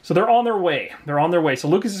 So they're on their way. They're on their way. So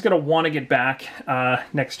Lucas is going to want to get back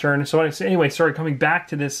next turn. So anyway, sorry, coming back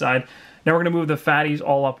to this side. Now we're going to move the fatties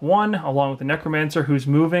all up 1, along with the Necromancer who's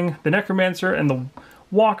moving. The Necromancer and the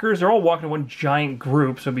walkers, they're all walking in one giant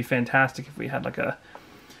group, so it'd be fantastic if we had like a...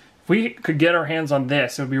 If we could get our hands on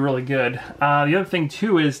this, it would be really good. The other thing,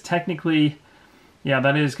 too, is technically... Yeah,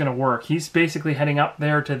 that is going to work. He's basically heading up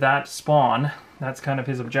there to that spawn. That's kind of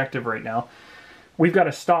his objective right now. we've got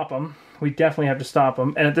to stop them. We definitely have to stop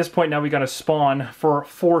them. And at this point now we got to spawn for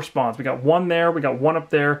 4 spawns. We got 1 there, we got 1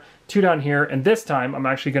 up there, 2 down here, and this time I'm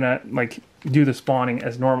actually gonna like do the spawning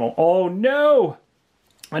as normal. Oh no!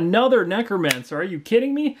 Another Necromancer, are you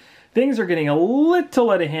kidding me? Things are getting a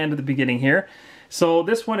little out of hand at the beginning here. So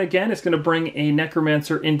this one again is gonna bring a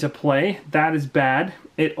Necromancer into play. That is bad.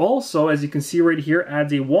 It also, as you can see right here,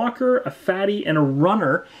 adds a walker, a fatty, and a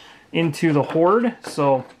runner into the Horde.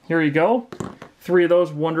 So here you go. 3 of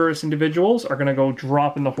those wondrous individuals are going to go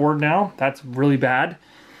drop in the Horde now. That's really bad.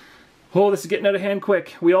 Oh, this is getting out of hand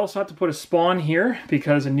quick. We also have to put a spawn here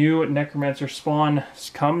because a new Necromancer spawn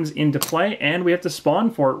comes into play and we have to spawn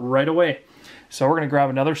for it right away. So we're going to grab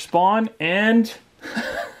another spawn and...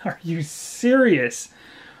 Are you serious?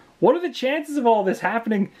 What are the chances of all this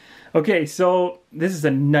happening? Okay, so this is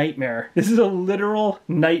a nightmare. This is a literal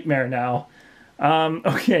nightmare now.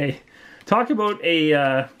 Okay. Talk about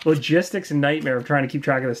a logistics nightmare of trying to keep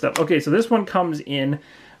track of this stuff. Okay, so this one comes in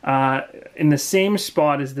the same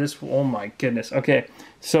spot as this. Oh my goodness. Okay,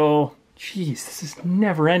 so, geez, this is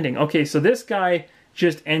never ending. Okay, so this guy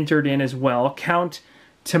just entered in as well. Count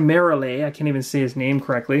Temerale. I can't even say his name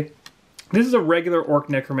correctly. This is a regular orc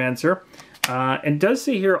necromancer. And it does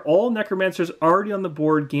say here, all necromancers already on the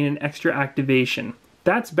board gain an extra activation.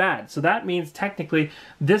 That's bad. So that means technically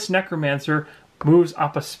this necromancer moves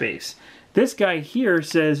up a space. This guy here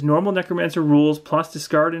says normal necromancer rules plus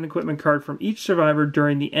discard an equipment card from each survivor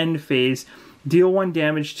during the end phase. Deal 1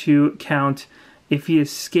 damage to count. If he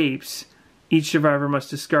escapes, each survivor must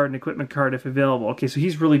discard an equipment card if available. Okay, so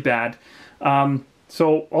he's really bad.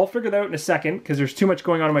 So I'll figure that out in a second because there's too much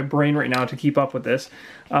going on in my brain right now to keep up with this.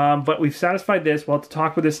 But we've satisfied this. We'll have to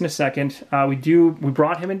talk with this in a second. We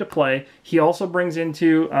brought him into play. He also brings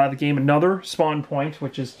into the game another spawn point,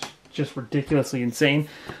 which is just ridiculously insane.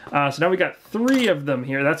 So now we got 3 of them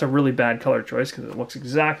here. That's a really bad color choice because it looks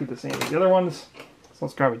exactly the same as the other ones. So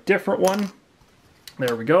let's grab a different one.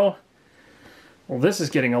 There we go. Well, this is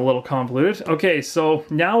getting a little convoluted. Okay, so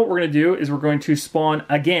now what we're going to do is we're going to spawn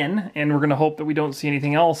again, and we're going to hope that we don't see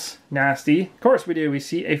anything else nasty. Of course we do. We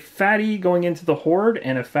see a fatty going into the Horde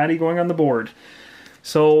and a fatty going on the board.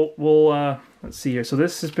 So we'll, let's see here. So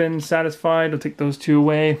this has been satisfied. I'll take those 2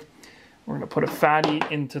 away. We're going to put a fatty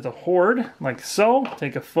into the Horde, like so.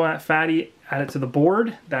 Take a fatty, add it to the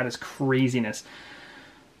board. That is craziness.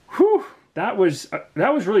 Whew, that was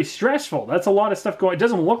really stressful. That's a lot of stuff going. It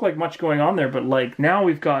doesn't look like much going on there, but like now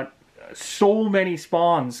we've got so many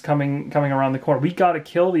spawns coming around the corner. We got to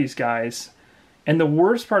kill these guys. And the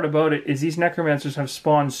worst part about it is these necromancers have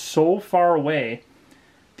spawned so far away.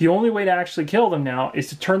 The only way to actually kill them now is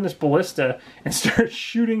to turn this ballista and start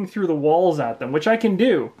shooting through the walls at them, which I can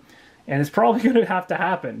do. And it's probably going to have to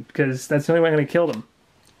happen because that's the only way I'm going to kill them.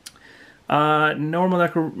 Normal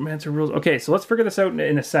necromancer rules. Okay, so let's figure this out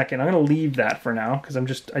in a second. I'm going to leave that for now because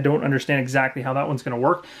I don't understand exactly how that one's going to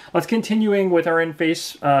work. Let's continuing with our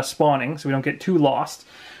in-face spawning so we don't get too lost.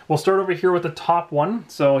 We'll start over here with the top one.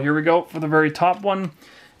 So here we go for the very top one.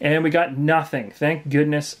 And we got nothing. Thank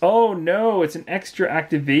goodness. Oh no, it's an extra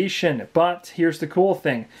activation. But here's the cool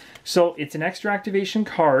thing. So it's an extra activation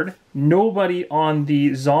card. Nobody on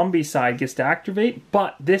the zombie side gets to activate,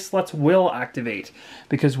 but this lets Will activate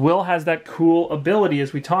because Will has that cool ability,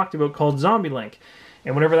 as we talked about, called Zombie Link.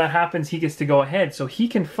 And whenever that happens, he gets to go ahead. So he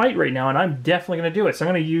can fight right now, and I'm definitely going to do it. So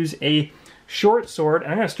I'm going to use a short sword,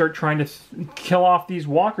 and I'm going to start trying to kill off these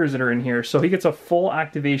walkers that are in here. So he gets a full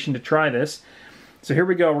activation to try this. So here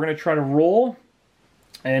we go. We're going to try to roll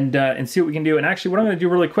and see what we can do. And actually, what I'm going to do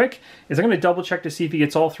really quick is I'm going to double check to see if he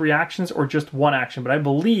gets all 3 actions or just 1 action. But I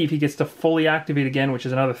believe he gets to fully activate again, which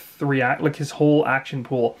is another 3, like his whole action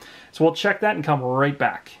pool. So we'll check that and come right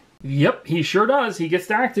back. Yep, he sure does. He gets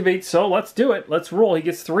to activate, so let's do it. Let's roll. He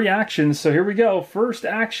gets 3 actions. So here we go. First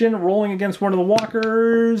action, rolling against one of the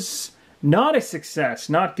walkers. Not a success.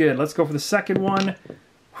 Not good. Let's go for the second one.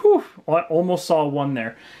 Whew, I almost saw 1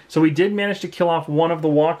 there. So we did manage to kill off one of the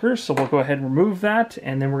walkers, so we'll go ahead and remove that.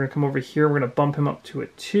 And then we're going to come over here. We're going to bump him up to a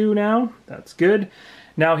 2 now. That's good.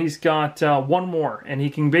 Now he's got 1 more, and he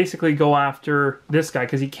can basically go after this guy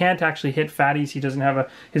because he can't actually hit fatties. He doesn't have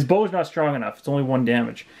his bow's not strong enough. It's only 1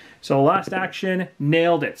 damage. So last action,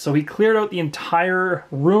 nailed it. So he cleared out the entire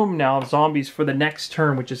room now of zombies for the next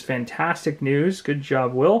turn, which is fantastic news. Good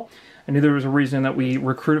job, Will. I knew there was a reason that we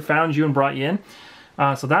found you and brought you in.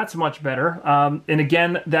 So that's much better. And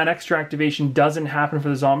again, that extra activation doesn't happen for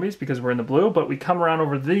the zombies because we're in the blue, but we come around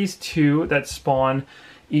over these 2 that spawn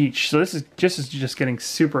each. So this is just getting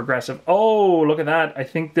super aggressive. Oh, look at that. I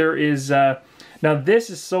think there is... now this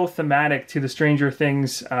is so thematic to the Stranger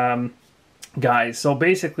Things guys. So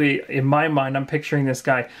basically, in my mind, I'm picturing this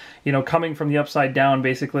guy, you know, coming from the upside down,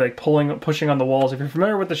 basically like pushing on the walls. If you're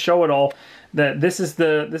familiar with the show at all, that this is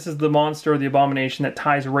the monster or the abomination that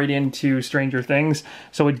ties right into Stranger Things.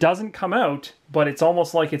 So it doesn't come out, but it's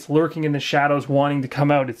almost like it's lurking in the shadows, wanting to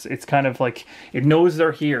come out. It's kind of like it knows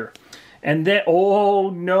they're here. And then,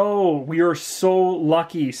 oh no, we are so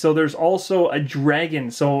lucky. So there's also a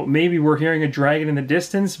dragon. So maybe we're hearing a dragon in the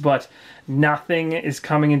distance, but nothing is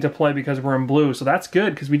coming into play because we're in blue. So that's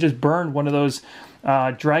good, because we just burned one of those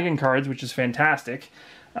dragon cards, which is fantastic.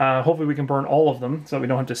 Hopefully we can burn all of them so we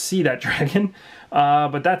don't have to see that dragon.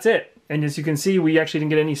 But that's it. And as you can see, we actually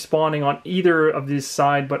didn't get any spawning on either of this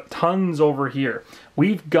side, but tons over here.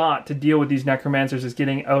 We've got to deal with these necromancers as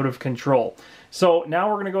getting out of control. So now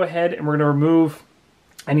we're going to go ahead and we're going to remove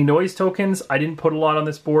any noise tokens. I didn't put a lot on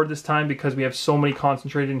this board this time because we have so many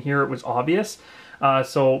concentrated in here, it was obvious.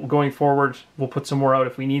 So going forward, we'll put some more out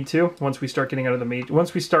if we need to, once we start getting out of the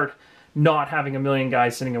once we start not having a million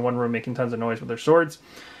guys sitting in one room making tons of noise with their swords.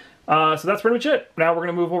 So that's pretty much it. Now we're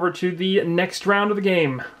going to move over to the next round of the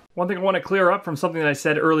game. One thing I want to clear up from something that I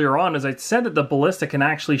said earlier on is I said that the ballista can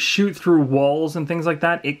actually shoot through walls and things like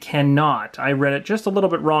that. It cannot. I read it just a little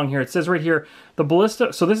bit wrong here. It says right here, the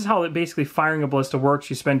ballista, so this is how basically firing a ballista works.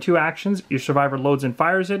 You spend 2 actions, your survivor loads and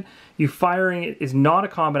fires it. You firing it is not a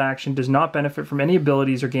combat action, does not benefit from any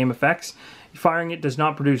abilities or game effects. Firing it does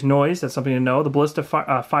not produce noise, that's something to know. The ballista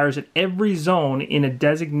fires at every zone in a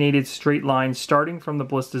designated straight line starting from the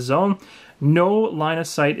ballista zone. No line of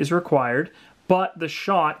sight is required, but the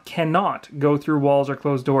shot cannot go through walls or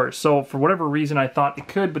closed doors. So for whatever reason I thought it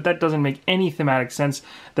could, but that doesn't make any thematic sense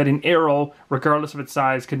that an arrow, regardless of its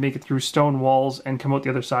size, could make it through stone walls and come out the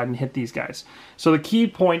other side and hit these guys. So the key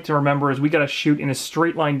point to remember is we gotta shoot in a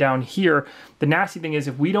straight line down here. The nasty thing is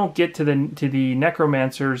if we don't get to the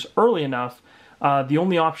necromancers early enough, the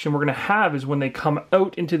only option we're going to have is when they come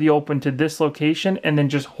out into the open to this location and then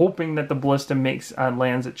just hoping that the ballista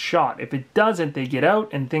lands its shot. If it doesn't, they get out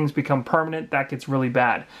and things become permanent. That gets really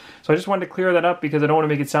bad. So I just wanted to clear that up because I don't want to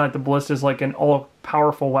make it sound like the ballista is like an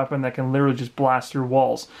all-powerful weapon that can literally just blast through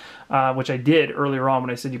walls, which I did earlier on when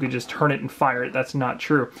I said you could just turn it and fire it. That's not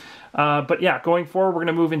true. But yeah, going forward, we're going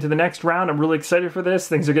to move into the next round. I'm really excited for this.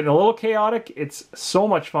 Things are getting a little chaotic. It's so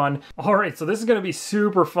much fun. All right, so this is going to be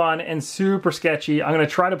super fun and super sketchy. I'm going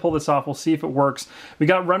to try to pull this off. We'll see if it works. We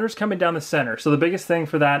got runners coming down the center. So the biggest thing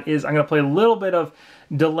for that is I'm going to play a little bit of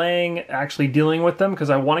delaying actually dealing with them because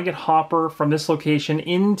I want to get Hopper from this location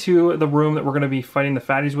into the room that we're going to be fighting the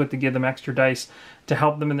fatties with to give them extra dice to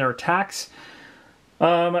help them in their attacks.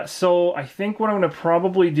 So I think what I'm going to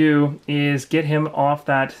probably do is get him off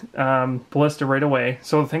that ballista right away.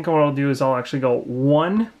 So I think what I'll do is I'll actually go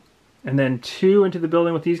 1 and then 2 into the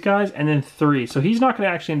building with these guys and then 3. So he's not going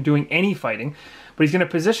to actually end up doing any fighting, but he's going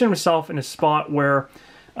to position himself in a spot where...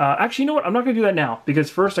 actually, you know what? I'm not going to do that now because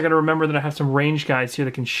first I got to remember that I have some ranged guys here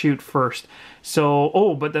that can shoot first. So,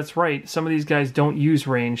 oh, but that's right. Some of these guys don't use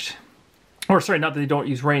ranged. Or sorry, not that they don't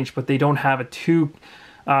use ranged, but they don't have a 2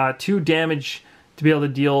 damage... to be able to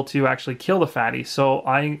deal to actually kill the fatty. So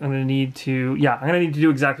I'm going to need to, yeah, I'm going to need to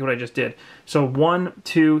do exactly what I just did. So 1,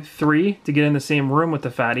 2, 3 to get in the same room with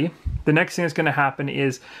the fatty. The next thing that's going to happen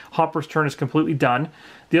is Hopper's turn is completely done.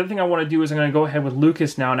 The other thing I want to do is I'm going to go ahead with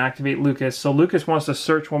Lucas now and activate Lucas. So Lucas wants to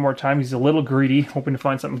search one more time. He's a little greedy, hoping to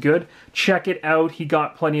find something good. Check it out. He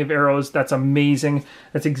got plenty of arrows. That's amazing.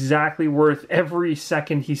 That's exactly worth every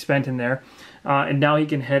second he spent in there. And now he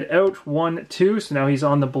can head out 1, 2. So now he's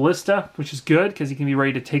on the ballista, which is good because he can be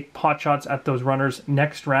ready to take pot shots at those runners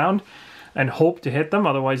next round and hope to hit them.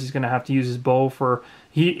 Otherwise, he's going to have to use his bow for...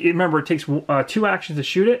 Remember, it takes 2 actions to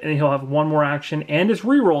shoot it, and he'll have 1 more action and his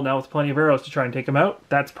reroll now with plenty of arrows to try and take him out.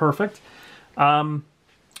 That's perfect.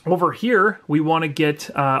 Over here, we want to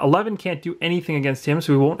get... 11 can't do anything against him,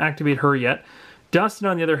 so we won't activate her yet. Dustin,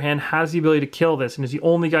 on the other hand, has the ability to kill this and is the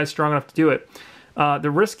only guy strong enough to do it.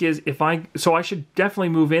 The risk is so I should definitely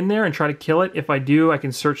move in there and try to kill it. If I do, I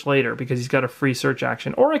can search later because he's got a free search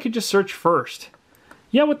action. Or I could just search first.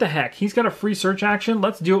 Yeah, what the heck? He's got a free search action.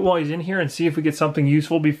 Let's do it while he's in here and see if we get something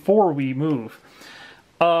useful before we move.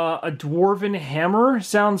 A dwarven hammer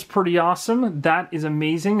sounds pretty awesome. That is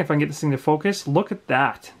amazing if I can get this thing to focus. Look at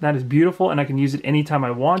that. That is beautiful and I can use it anytime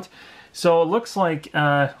I want. So it looks like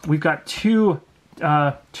we've got two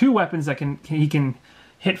weapons that he can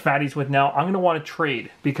hit fatties with now. I'm going to want to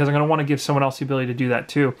trade because I'm going to want to give someone else the ability to do that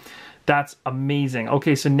too. That's amazing.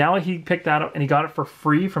 Okay, so now he picked that up and he got it for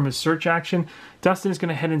free from his search action. Dustin is going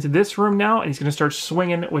to head into this room now and he's going to start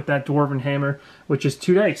swinging with that dwarven hammer, which is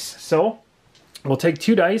 2 dice. So We'll take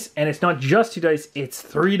 2 dice, and it's not just 2 dice, it's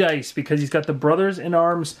 3 dice, because he's got the Brothers in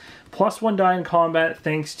Arms, plus 1 die in combat,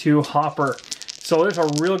 thanks to Hopper. So there's a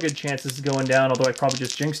real good chance this is going down, although I probably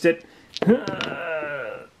just jinxed it.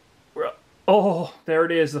 Oh, there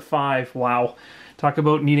it is, the 5. Wow. Talk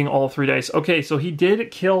about needing all 3 dice. Okay, so he did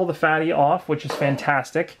kill the fatty off, which is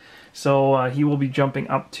fantastic. So he will be jumping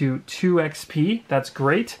up to 2 XP. That's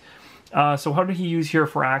great. So how did he use here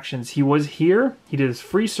for actions? He was here, he did his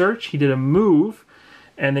free search, he did a move,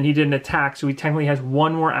 and then he did an attack, so he technically has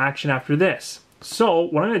 1 more action after this. So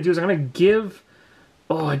what I'm going to do is I'm going to give...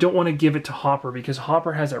 Oh, I don't want to give it to Hopper, because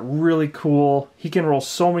Hopper has a really cool... He can roll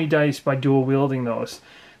so many dice by dual wielding those.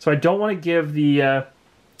 So I don't want to give the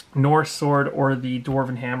Norse sword or the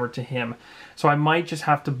Dwarven hammer to him. So I might just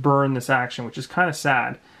have to burn this action, which is kind of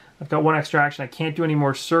sad. I've got 1 extra action, I can't do any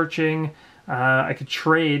more searching. I could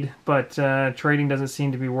trade, but trading doesn't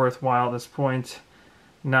seem to be worthwhile at this point.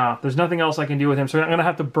 No, there's nothing else I can do with him, so I'm going to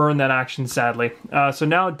have to burn that action, sadly. So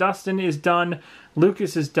now Dustin is done,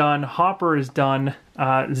 Lucas is done, Hopper is done,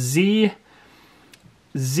 Z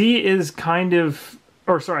is kind of...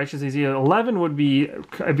 Or sorry, I should say Z. 11 would be...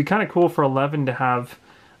 It'd be kind of cool for 11 to have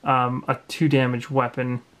a 2 damage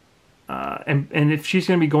weapon. And if she's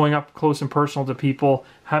going to be going up close and personal to people,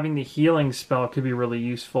 having the healing spell could be really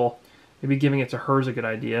useful. Maybe giving it to her is a good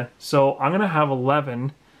idea. So I'm going to have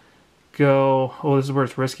 11 go... Oh, this is where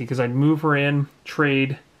it's risky, because I'd move her in,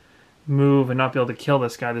 trade, move, and not be able to kill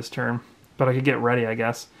this guy this turn. But I could get ready, I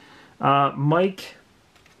guess. Mike,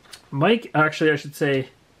 actually, I should say,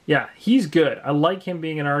 yeah, he's good. I like him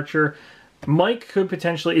being an archer. Mike could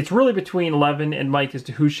potentially... It's really between 11 and Mike as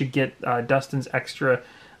to who should get Dustin's extra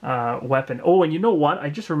weapon. Oh, and you know what?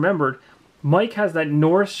 I just remembered. Mike has that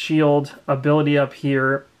Norse shield ability up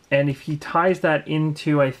here, and if he ties that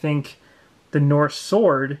into, I think, the Norse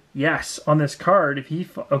sword, yes, on this card, if he...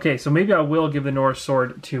 Okay, so maybe I will give the Norse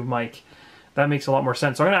sword to Mike. That makes a lot more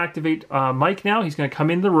sense. So I'm going to activate Mike now. He's going to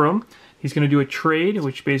come in the room. He's going to do a trade,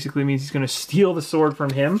 which basically means he's going to steal the sword from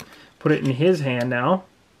him, put it in his hand now.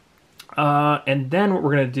 And then what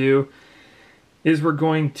we're going to do is we're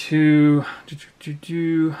going to...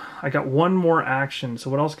 I got 1 more action, so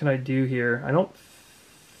what else can I do here? I don't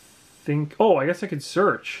think... Oh, I guess I could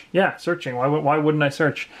search. Yeah, searching. Why wouldn't I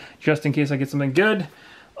search? Just in case I get something good.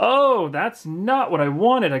 Oh, that's not what I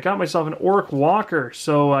wanted. I got myself an orc walker.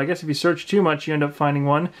 So I guess if you search too much, you end up finding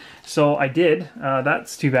one. So I did.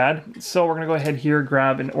 That's too bad. So we're going to go ahead here,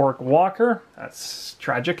 grab an orc walker. That's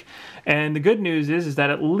tragic. And the good news is that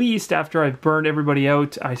at least after I've burned everybody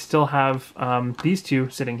out, I still have these 2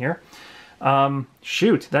 sitting here.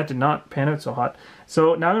 Shoot, that did not pan out so hot.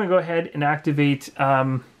 So now I'm going to go ahead and activate...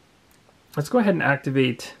 let's go ahead and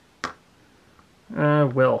activate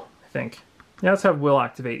Will, I think. Yeah, let's have Will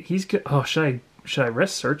activate. He's good. Oh, should I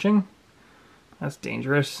risk searching? That's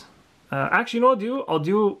dangerous. Actually, you know what I'll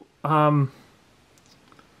do?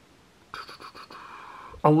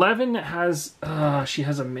 11 has... she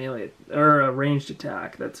has a melee... Or a ranged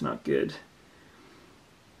attack. That's not good.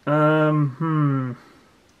 Yeah,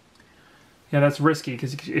 that's risky,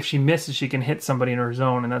 because if she misses, she can hit somebody in her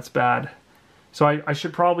zone, and that's bad. So I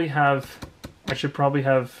should probably have...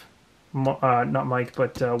 not Mike,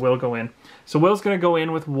 but Will go in. So Will's going to go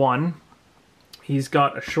in with 1. He's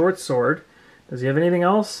got a short sword. Does he have anything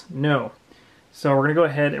else? No. So we're going to go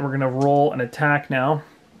ahead and we're going to roll an attack now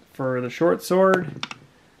for the short sword.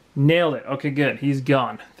 Nailed it. Okay, good. He's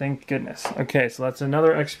gone. Thank goodness. Okay, so that's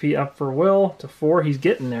another XP up for Will to 4. He's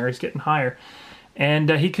getting there. He's getting higher. And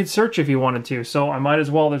he could search if he wanted to, so I might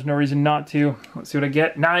as well. There's no reason not to. Let's see what I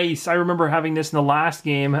get. Nice! I remember having this in the last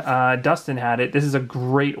game. Dustin had it. This is a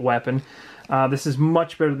great weapon. This is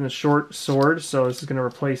much better than the short sword, so this is going to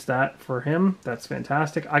replace that for him. That's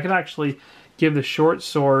fantastic. I could actually give the short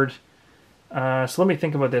sword... so let me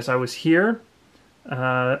think about this. I was here.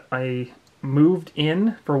 I moved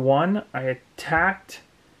in for 1. I attacked...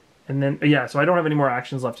 And then, yeah, so I don't have any more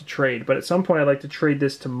actions left to trade. But at some point, I'd like to trade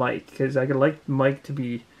this to Mike, because I could like Mike to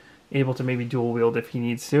be able to maybe dual wield if he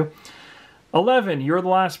needs to. 11, you're the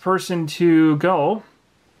last person to go.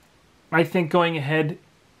 I think going ahead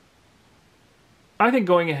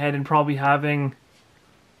and probably having...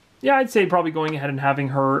 Yeah, I'd say probably going ahead and having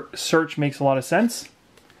her search makes a lot of sense.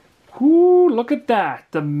 Ooh, look at that.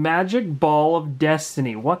 The magic ball of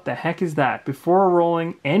destiny. What the heck is that? Before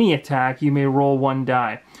rolling any attack, you may roll 1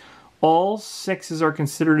 die. All 6s are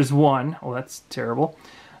considered as 1. Oh, that's terrible.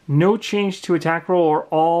 No change to attack roll, or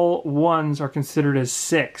all 1s are considered as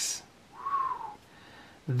 6.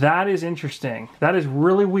 That is interesting. That is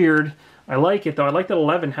really weird. I like it, though. I like that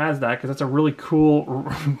 11 has that, because that's a really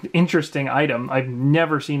cool, interesting item. I've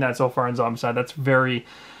never seen that so far in Zombicide. That's very,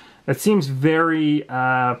 That seems very,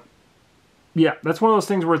 yeah, that's one of those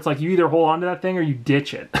things where it's like you either hold on to that thing or you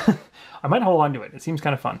ditch it. I might hold on to it. It seems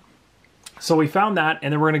kind of fun. So we found that,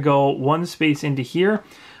 and then we're going to go one space into here.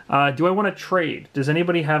 Do I want to trade? Does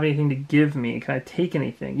anybody have anything to give me? Can I take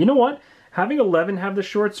anything? You know what? Having 11 have the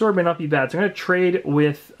short sword may not be bad. So I'm going to trade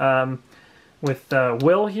with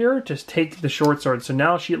Will here. Just take the short sword. So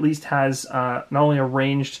now she at least has not only a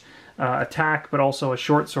ranged attack, but also a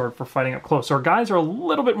short sword for fighting up close. So our guys are a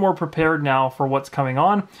little bit more prepared now for what's coming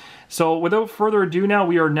on. So without further ado now,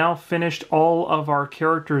 we are now finished all of our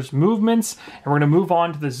characters' movements, and we're going to move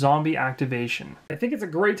on to the zombie activation. I think it's a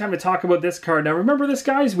great time to talk about this card. Now remember this,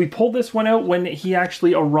 guys, we pulled this one out when he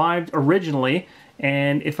actually arrived originally,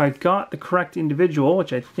 and if I've got the correct individual,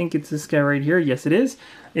 which I think it's this guy right here, yes it is,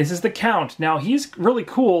 this is the Count. Now he's really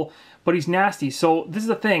cool, but he's nasty. So this is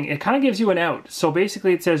the thing, it kind of gives you an out. So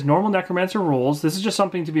basically it says normal Necromancer rules. This is just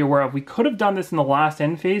something to be aware of. We could have done this in the last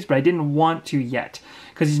end phase, but I didn't want to yet,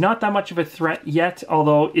 because he's not that much of a threat yet,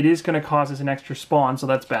 although it is going to cause us an extra spawn, so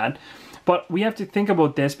that's bad. But we have to think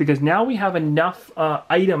about this, because now we have enough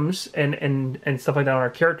items and stuff like that on our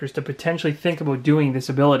characters to potentially think about doing this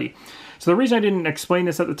ability. So the reason I didn't explain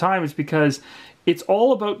this at the time is because it's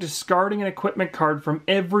all about discarding an equipment card from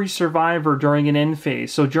every survivor during an end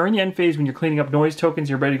phase. So during the end phase, when you're cleaning up noise tokens,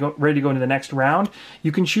 you're ready to go into the next round,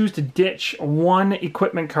 you can choose to ditch one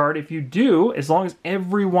equipment card. If you do, as long as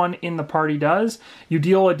everyone in the party does, you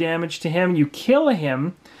deal a damage to him, you kill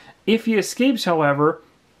him. If he escapes, however,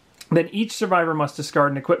 then each survivor must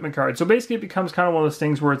discard an equipment card. So basically it becomes kind of one of those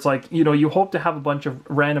things where it's like, you know, you hope to have a bunch of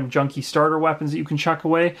random junky starter weapons that you can chuck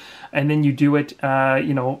away, and then you do it,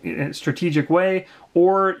 you know, in a strategic way.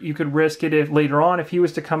 Or you could risk it if later on, if he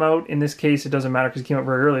was to come out, in this case it doesn't matter because he came out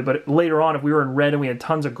very early, but later on if we were in red and we had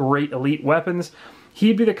tons of great elite weapons,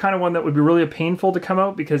 he'd be the kind of one that would be really painful to come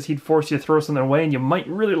out, because he'd force you to throw something away, and you might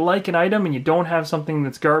really like an item and you don't have something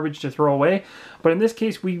that's garbage to throw away. But in this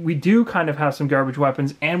case, we do kind of have some garbage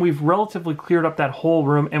weapons, and we've relatively cleared up that whole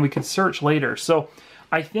room, and we can search later. So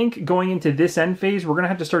I think going into this end phase, we're going to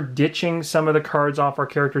have to start ditching some of the cards off our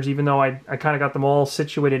characters, even though I kind of got them all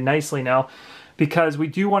situated nicely now, because we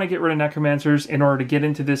do want to get rid of Necromancers in order to get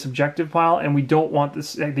into this objective pile, and we don't want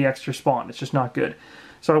the extra spawn. It's just not good.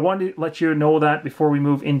 So I wanted to let you know that before we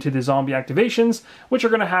move into the zombie activations, which are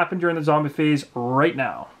going to happen during the zombie phase right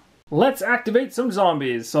now. Let's activate some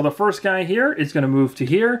zombies. So the first guy here is going to move to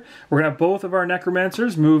here. We're going to have both of our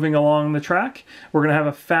Necromancers moving along the track. We're going to have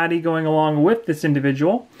a fatty going along with this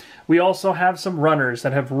individual. We also have some runners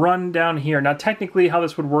that have run down here. Now technically how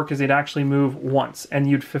this would work is they'd actually move once, and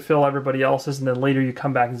you'd fulfill everybody else's, and then later you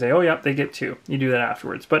come back and say, oh yep, they get two. You do that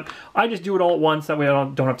afterwards. But I just do it all at once, that way I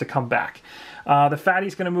don't have to come back. The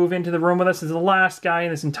fatty's going to move into the room with us. This is the last guy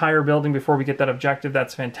in this entire building before we get that objective.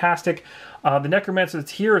 That's fantastic. The Necromancer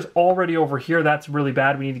that's here is already over here. That's really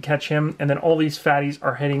bad. We need to catch him. And then all these fatties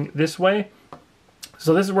are heading this way.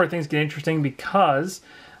 So this is where things get interesting, because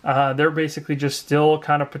they're basically just still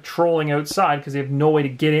kind of patrolling outside because they have no way to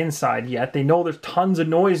get inside yet. They know there's tons of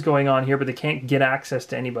noise going on here, but they can't get access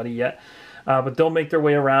to anybody yet. But they'll make their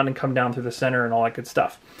way around and come down through the center and all that good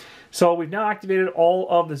stuff. So we've now activated all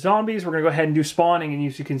of the zombies. We're going to go ahead and do spawning, and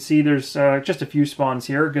as you can see, there's just a few spawns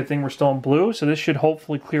here. Good thing we're still in blue, so this should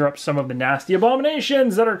hopefully clear up some of the nasty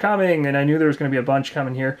abominations that are coming, and I knew there was going to be a bunch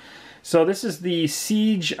coming here. So this is the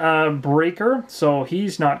Siege Breaker, so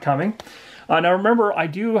he's not coming. Now remember, I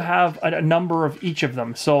do have a number of each of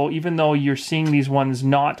them, so even though you're seeing these ones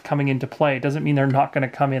not coming into play, it doesn't mean they're not going to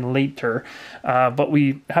come in later. But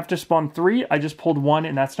we have to spawn 3. I just pulled 1,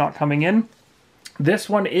 and that's not coming in. This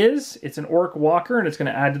one it's an Orc Walker, and it's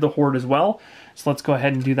going to add to the Horde as well. So let's go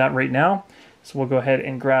ahead and do that right now. So we'll go ahead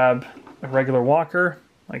and grab a regular Walker,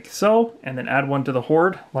 like so, and then add one to the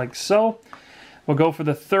Horde, like so. We'll go for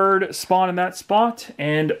the 3rd spawn in that spot,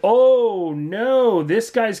 and oh no, this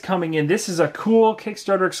guy's coming in. This is a cool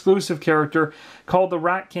Kickstarter exclusive character called the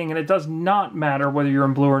Rat King, and it does not matter whether you're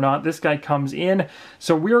in blue or not. This guy comes in,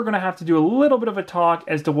 so we're going to have to do a little bit of a talk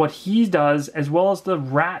as to what he does, as well as the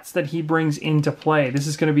rats that he brings into play. This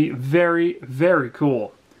is going to be very, very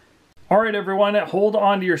cool. Alright everyone, hold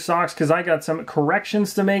on to your socks because I got some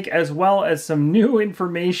corrections to make, as well as some new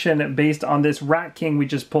information based on this Rat King we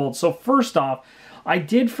just pulled. So first off, I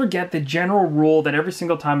did forget the general rule that every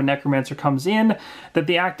single time a Necromancer comes in, that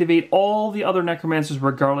they activate all the other Necromancers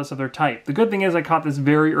regardless of their type. The good thing is I caught this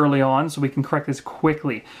very early on, so we can correct this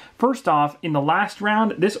quickly. First off, in the last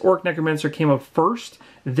round, this Orc Necromancer came up first,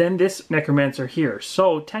 then this Necromancer here.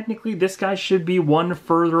 So technically this guy should be one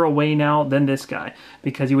further away now than this guy,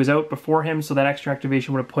 because he was out before him, so that extra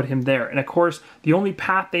activation would have put him there. And of course, the only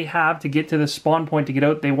path they have to get to the spawn point to get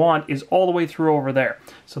out they want is all the way through over there.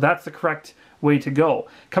 So that's the correct way to go.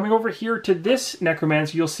 Coming over here to this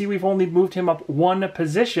Necromancer, you'll see we've only moved him up one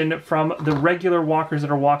position from the regular walkers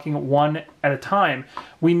that are walking one at a time.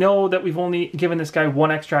 We know that we've only given this guy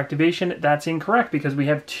one extra activation. That's incorrect because we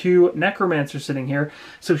have two Necromancers sitting here,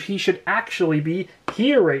 so he should actually be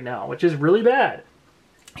here right now, which is really bad.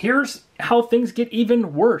 Here's how things get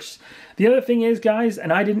even worse. The other thing is, guys,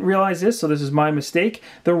 and I didn't realize this, so this is my mistake,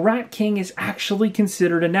 the Rat King is actually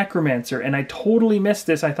considered a Necromancer, and I totally missed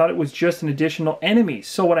this. I thought it was just an additional enemy.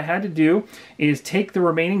 So what I had to do is take the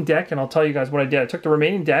remaining deck, and I'll tell you guys what I did. I took the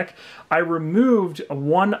remaining deck, I removed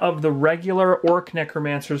one of the regular Orc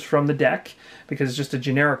Necromancers from the deck, because it's just a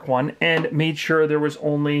generic one, and made sure there was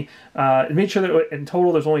only, made sure that in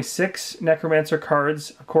total there's only 6 Necromancer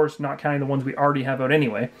cards, of course not counting the ones we already have out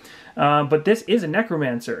anyway. But this is a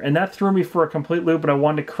Necromancer, and that threw me for a complete loop, but I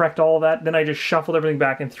wanted to correct all of that. Then I just shuffled everything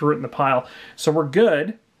back and threw it in the pile. So we're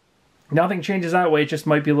good. Nothing changes that way. It just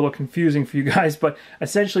might be a little confusing for you guys, but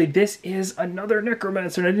essentially this is another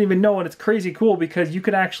Necromancer, and I didn't even know, and it's crazy cool because you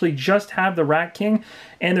could actually just have the Rat King,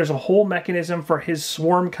 and there's a whole mechanism for his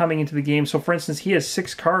swarm coming into the game. So for instance, he has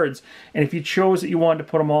 6 cards, and if you chose that you wanted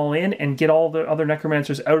to put them all in and get all the other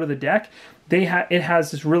Necromancers out of the deck, it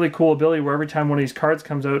has this really cool ability where every time one of these cards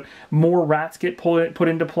comes out, more rats get put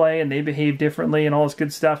into play, and they behave differently and all this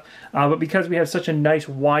good stuff. But because we have such a nice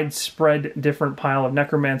widespread different pile of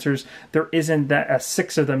Necromancers, there isn't that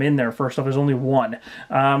 6 of them in there. First off, there's only 1.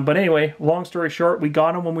 But anyway, long story short, we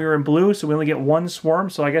got him when we were in blue, so we only get 1 swarm,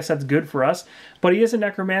 so I guess that's good for us. But he is a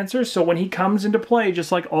Necromancer, so when he comes into play,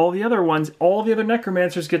 just like all the other ones, all the other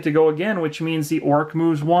Necromancers get to go again, which means the Orc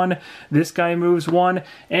moves 1, this guy moves 1,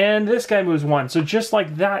 and this guy moves 1. So just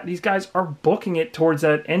like that, these guys are booking it towards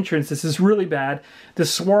that entrance. This is really bad. The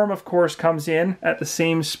Swarm, of course, comes in at the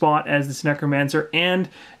same spot as this Necromancer, and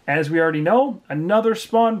as we already know, another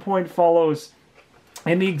spawn point follows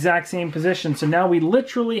in the exact same position. So now we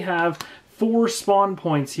literally have 4 spawn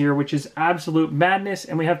points here, which is absolute madness,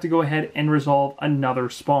 and we have to go ahead and resolve another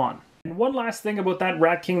spawn. And one last thing about that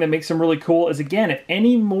Rat King that makes him really cool is, again, if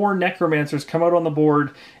any more Necromancers come out on the board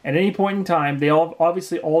at any point in time, they all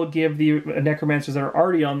obviously all give the Necromancers that are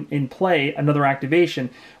already in play another activation.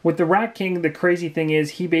 With the Rat King, the crazy thing is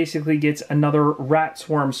he basically gets another rat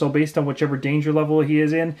swarm, so based on whichever danger level he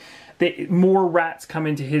is in, more rats come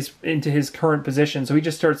into his current position, so he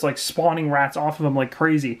just starts like spawning rats off of him like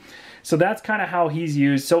crazy. So that's kind of how he's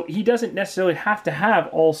used. So he doesn't necessarily have to have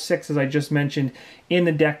all 6, as I just mentioned, in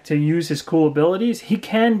the deck to use his cool abilities. He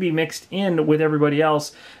can be mixed in with everybody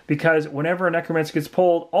else, because whenever a Necromancer gets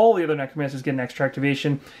pulled, all the other Necromancers get an extra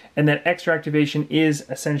activation, and that extra activation is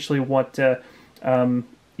essentially what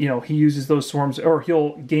you know, he uses those swarms, or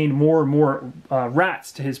he'll gain more and more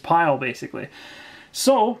rats to his pile, basically.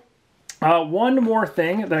 So one more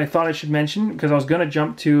thing that I thought I should mention, because I was going to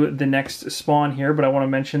jump to the next spawn here, but I want to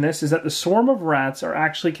mention this, is that the Swarm of Rats are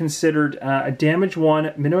actually considered a damage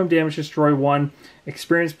 1, minimum damage destroy 1,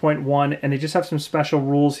 experience point 1, and they just have some special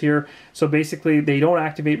rules here. So basically they don't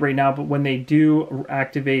activate right now, but when they do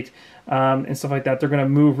activate and stuff like that, they're going to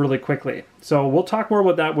move really quickly. So we'll talk more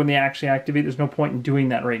about that when they actually activate. There's no point in doing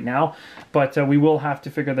that right now, but we will have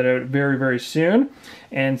to figure that out very, very soon.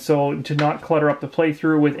 And so to not clutter up the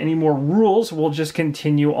playthrough with any more rules, we'll just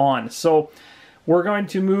continue on. So we're going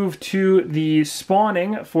to move to the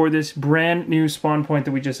spawning for this brand new spawn point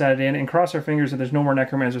that we just added in, and cross our fingers that there's no more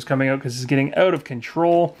Necromancers coming out, because it's getting out of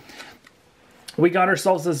control. We got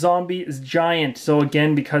ourselves a zombie giant. So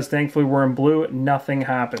again, because thankfully we're in blue, nothing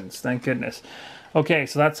happens. Thank goodness. Okay,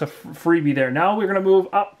 so that's a freebie there. Now we're going to move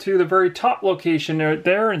up to the very top location right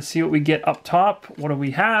there and see what we get up top. What do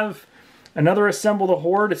we have? Another Assemble the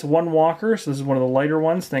Horde. It's 1 walker, so this is one of the lighter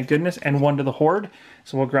ones, thank goodness, and 1 to the Horde.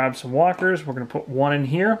 So we'll grab some walkers. We're going to put 1 in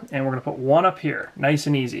here, and we're going to put 1 up here. Nice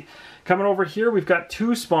and easy. Coming over here, we've got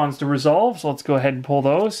 2 spawns to resolve, so let's go ahead and pull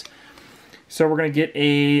those. So we're going to get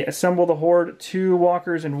a Assemble the Horde, 2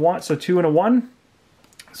 walkers and 1, so 2 and a 1.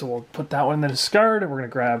 So we'll put that one in the discard, and we're going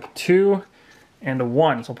to grab 2 and a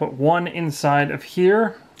 1. So we'll put 1 inside of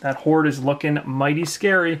here. That Horde is looking mighty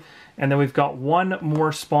scary. And then we've got 1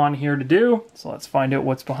 more spawn here to do. So let's find out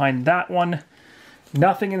what's behind that one.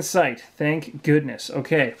 Nothing in sight, thank goodness.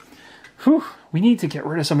 Okay. Whew, we need to get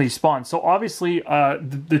rid of some of these spawns. So obviously,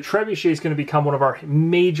 the trebuchet is going to become one of our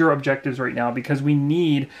major objectives right now, because we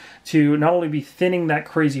need to not only be thinning that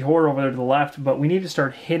crazy horde over there to the left, but we need to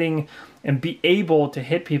start hitting and be able to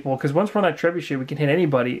hit people, because once we're on that trebuchet, we can hit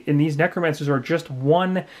anybody, and these necromancers are just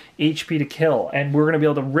 1 HP to kill, and we're going to be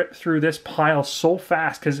able to rip through this pile so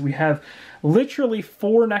fast, because we have literally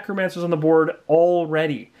 4 necromancers on the board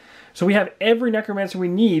already. So we have every necromancer we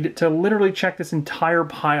need to literally check this entire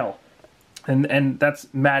pile. And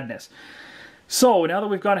that's madness. So now that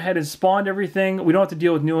we've gone ahead and spawned everything, we don't have to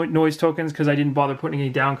deal with noise tokens, because I didn't bother putting any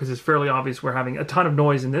down, because it's fairly obvious we're having a ton of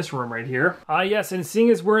noise in this room right here. Yes, and seeing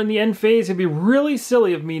as we're in the end phase, it'd be really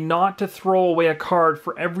silly of me not to throw away a card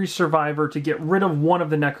for every survivor to get rid of one of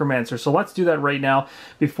the necromancers. So let's do that right now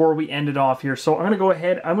before we end it off here. So I'm going to go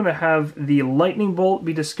ahead, I'm going to have the lightning bolt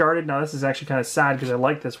be discarded. Now this is actually kind of sad because I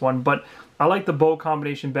like this one, but I like the bow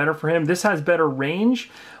combination better for him. This has better range,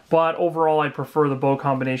 but overall I prefer the bow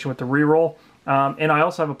combination with the reroll. And I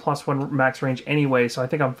also have a +1 max range anyway, so I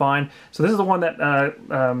think I'm fine. So this is the one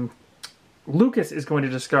that Lucas is going to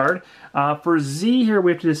discard. For Z here,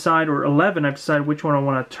 we have to decide, or 11, I have to decide which one I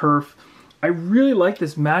want to turf. I really like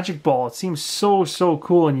this magic ball. It seems so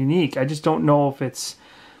cool and unique. I just don't know if it's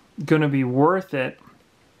going to be worth it.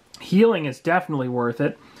 Healing is definitely worth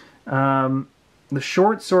it. The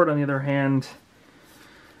short sword, on the other hand,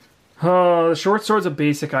 the short sword's a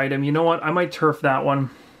basic item. You know what? I might turf that one.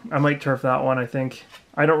 I think.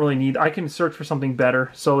 I don't really need... I can search for something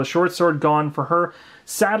better. So the short sword gone for her.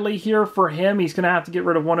 Sadly here for him, he's going to have to get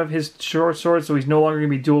rid of one of his short swords, so he's no longer going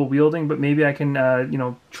to be dual wielding, but maybe I can, you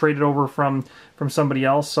know, trade it over from somebody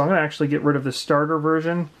else. So I'm going to actually get rid of the starter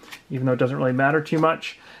version, even though it doesn't really matter too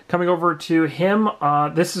much. Coming over to him,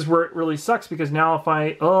 this is where it really sucks, because now if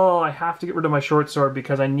I have to get rid of my short sword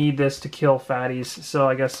because I need this to kill fatties. So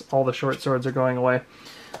I guess all the short swords are going away.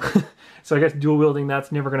 So I guess dual wielding,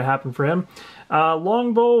 that's never going to happen for him.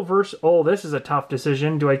 Longbow versus... Oh, this is a tough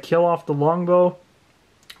decision. Do I kill off the longbow,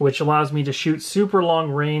 which allows me to shoot super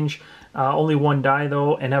long range, only 1 die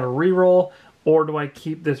though, and have a reroll? Or do I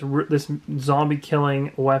keep this zombie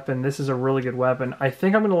killing weapon? This is a really good weapon. I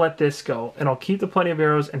think I'm going to let this go, and I'll keep the plenty of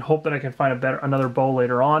arrows and hope that I can find another bow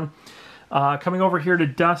later on. Coming over here to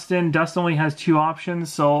Dustin. Dustin only has 2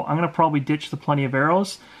 options, so I'm going to probably ditch the plenty of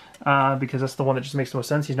arrows. Because that's the one that just makes the most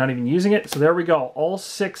sense. He's not even using it. So there we go. All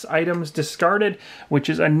 6 items discarded, which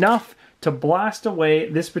is enough to blast away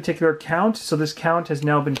this particular count. So this count has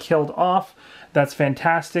now been killed off. That's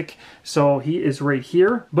fantastic. So he is right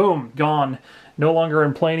here. Boom, gone. No longer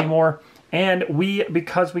in play anymore. And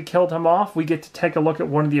because we killed him off, we get to take a look at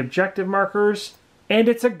one of the objective markers. And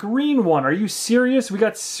it's a green one. Are you serious? We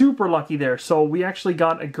got super lucky there. So we actually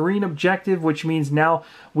got a green objective, which means now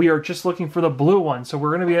we are just looking for the blue one. So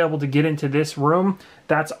we're going to be able to get into this room.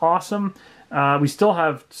 That's awesome. We still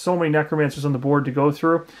have so many necromancers on the board to go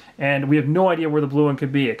through, and we have no idea where the blue one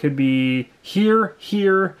could be. It could be here,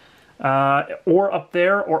 or up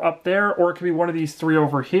there, or it could be one of these 3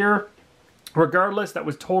 over here. Regardless, that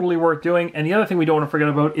was totally worth doing. And the other thing we don't want to forget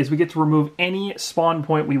about is we get to remove any spawn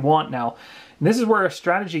point we want now. And this is where a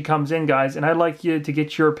strategy comes in, guys, and I'd like you to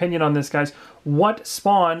get your opinion on this, guys. What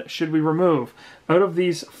spawn should we remove? Out of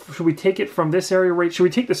these, should we take it from this area right? Should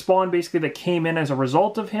we take the spawn basically that came in as a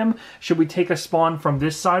result of him? Should we take a spawn from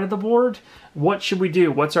this side of the board? What should we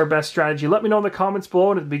do? What's our best strategy? Let me know in the comments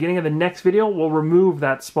below, and at the beginning of the next video, we'll remove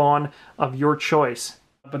that spawn of your choice.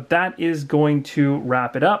 But that is going to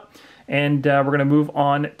wrap it up. And we're going to move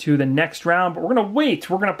on to the next round, but we're going to wait.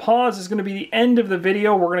 We're going to pause. This is going to be the end of the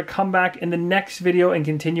video. We're going to come back in the next video and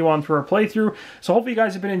continue on through our playthrough. So hopefully you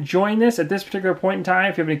guys have been enjoying this at this particular point in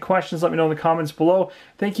time. If you have any questions, let me know in the comments below.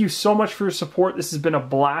 Thank you so much for your support. This has been a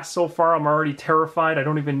blast so far. I'm already terrified. I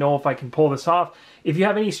don't even know if I can pull this off. If you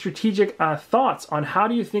have any strategic thoughts on how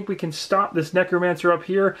do you think we can stop this Necromancer up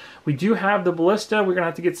here, we do have the Ballista. We're going to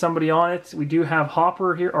have to get somebody on it. We do have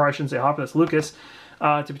Hopper here, or I shouldn't say Hopper, that's Lucas.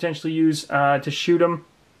 To potentially use to shoot him.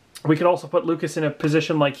 We could also put Lucas in a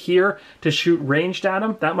position like here to shoot ranged at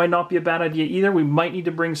him. That might not be a bad idea either. We might need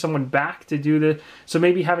to bring someone back to do the... So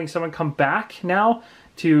maybe having someone come back now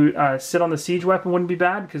to sit on the siege weapon wouldn't be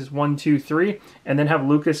bad, because it's 1, 2, 3. And then have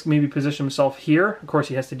Lucas maybe position himself here. Of course,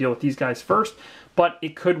 he has to deal with these guys first. But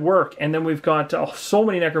it could work. And then we've got so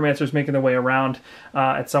many Necromancers making their way around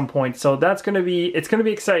at some point. So that's going to be, it's going to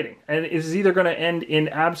be exciting. And it is either going to end in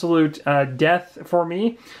absolute death for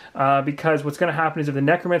me, because what's going to happen is if the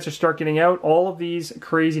Necromancers start getting out, all of these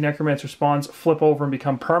crazy Necromancer spawns flip over and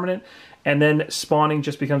become permanent. And then spawning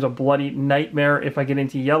just becomes a bloody nightmare. If I get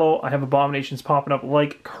into yellow, I have abominations popping up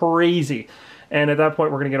like crazy. and at that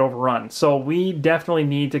point we're going to get overrun. So we definitely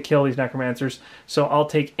need to kill these necromancers. So I'll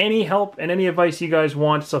take any help and any advice you guys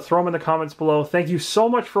want, so throw them in the comments below. Thank you so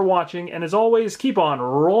much for watching, and as always, keep on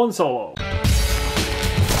rolling solo.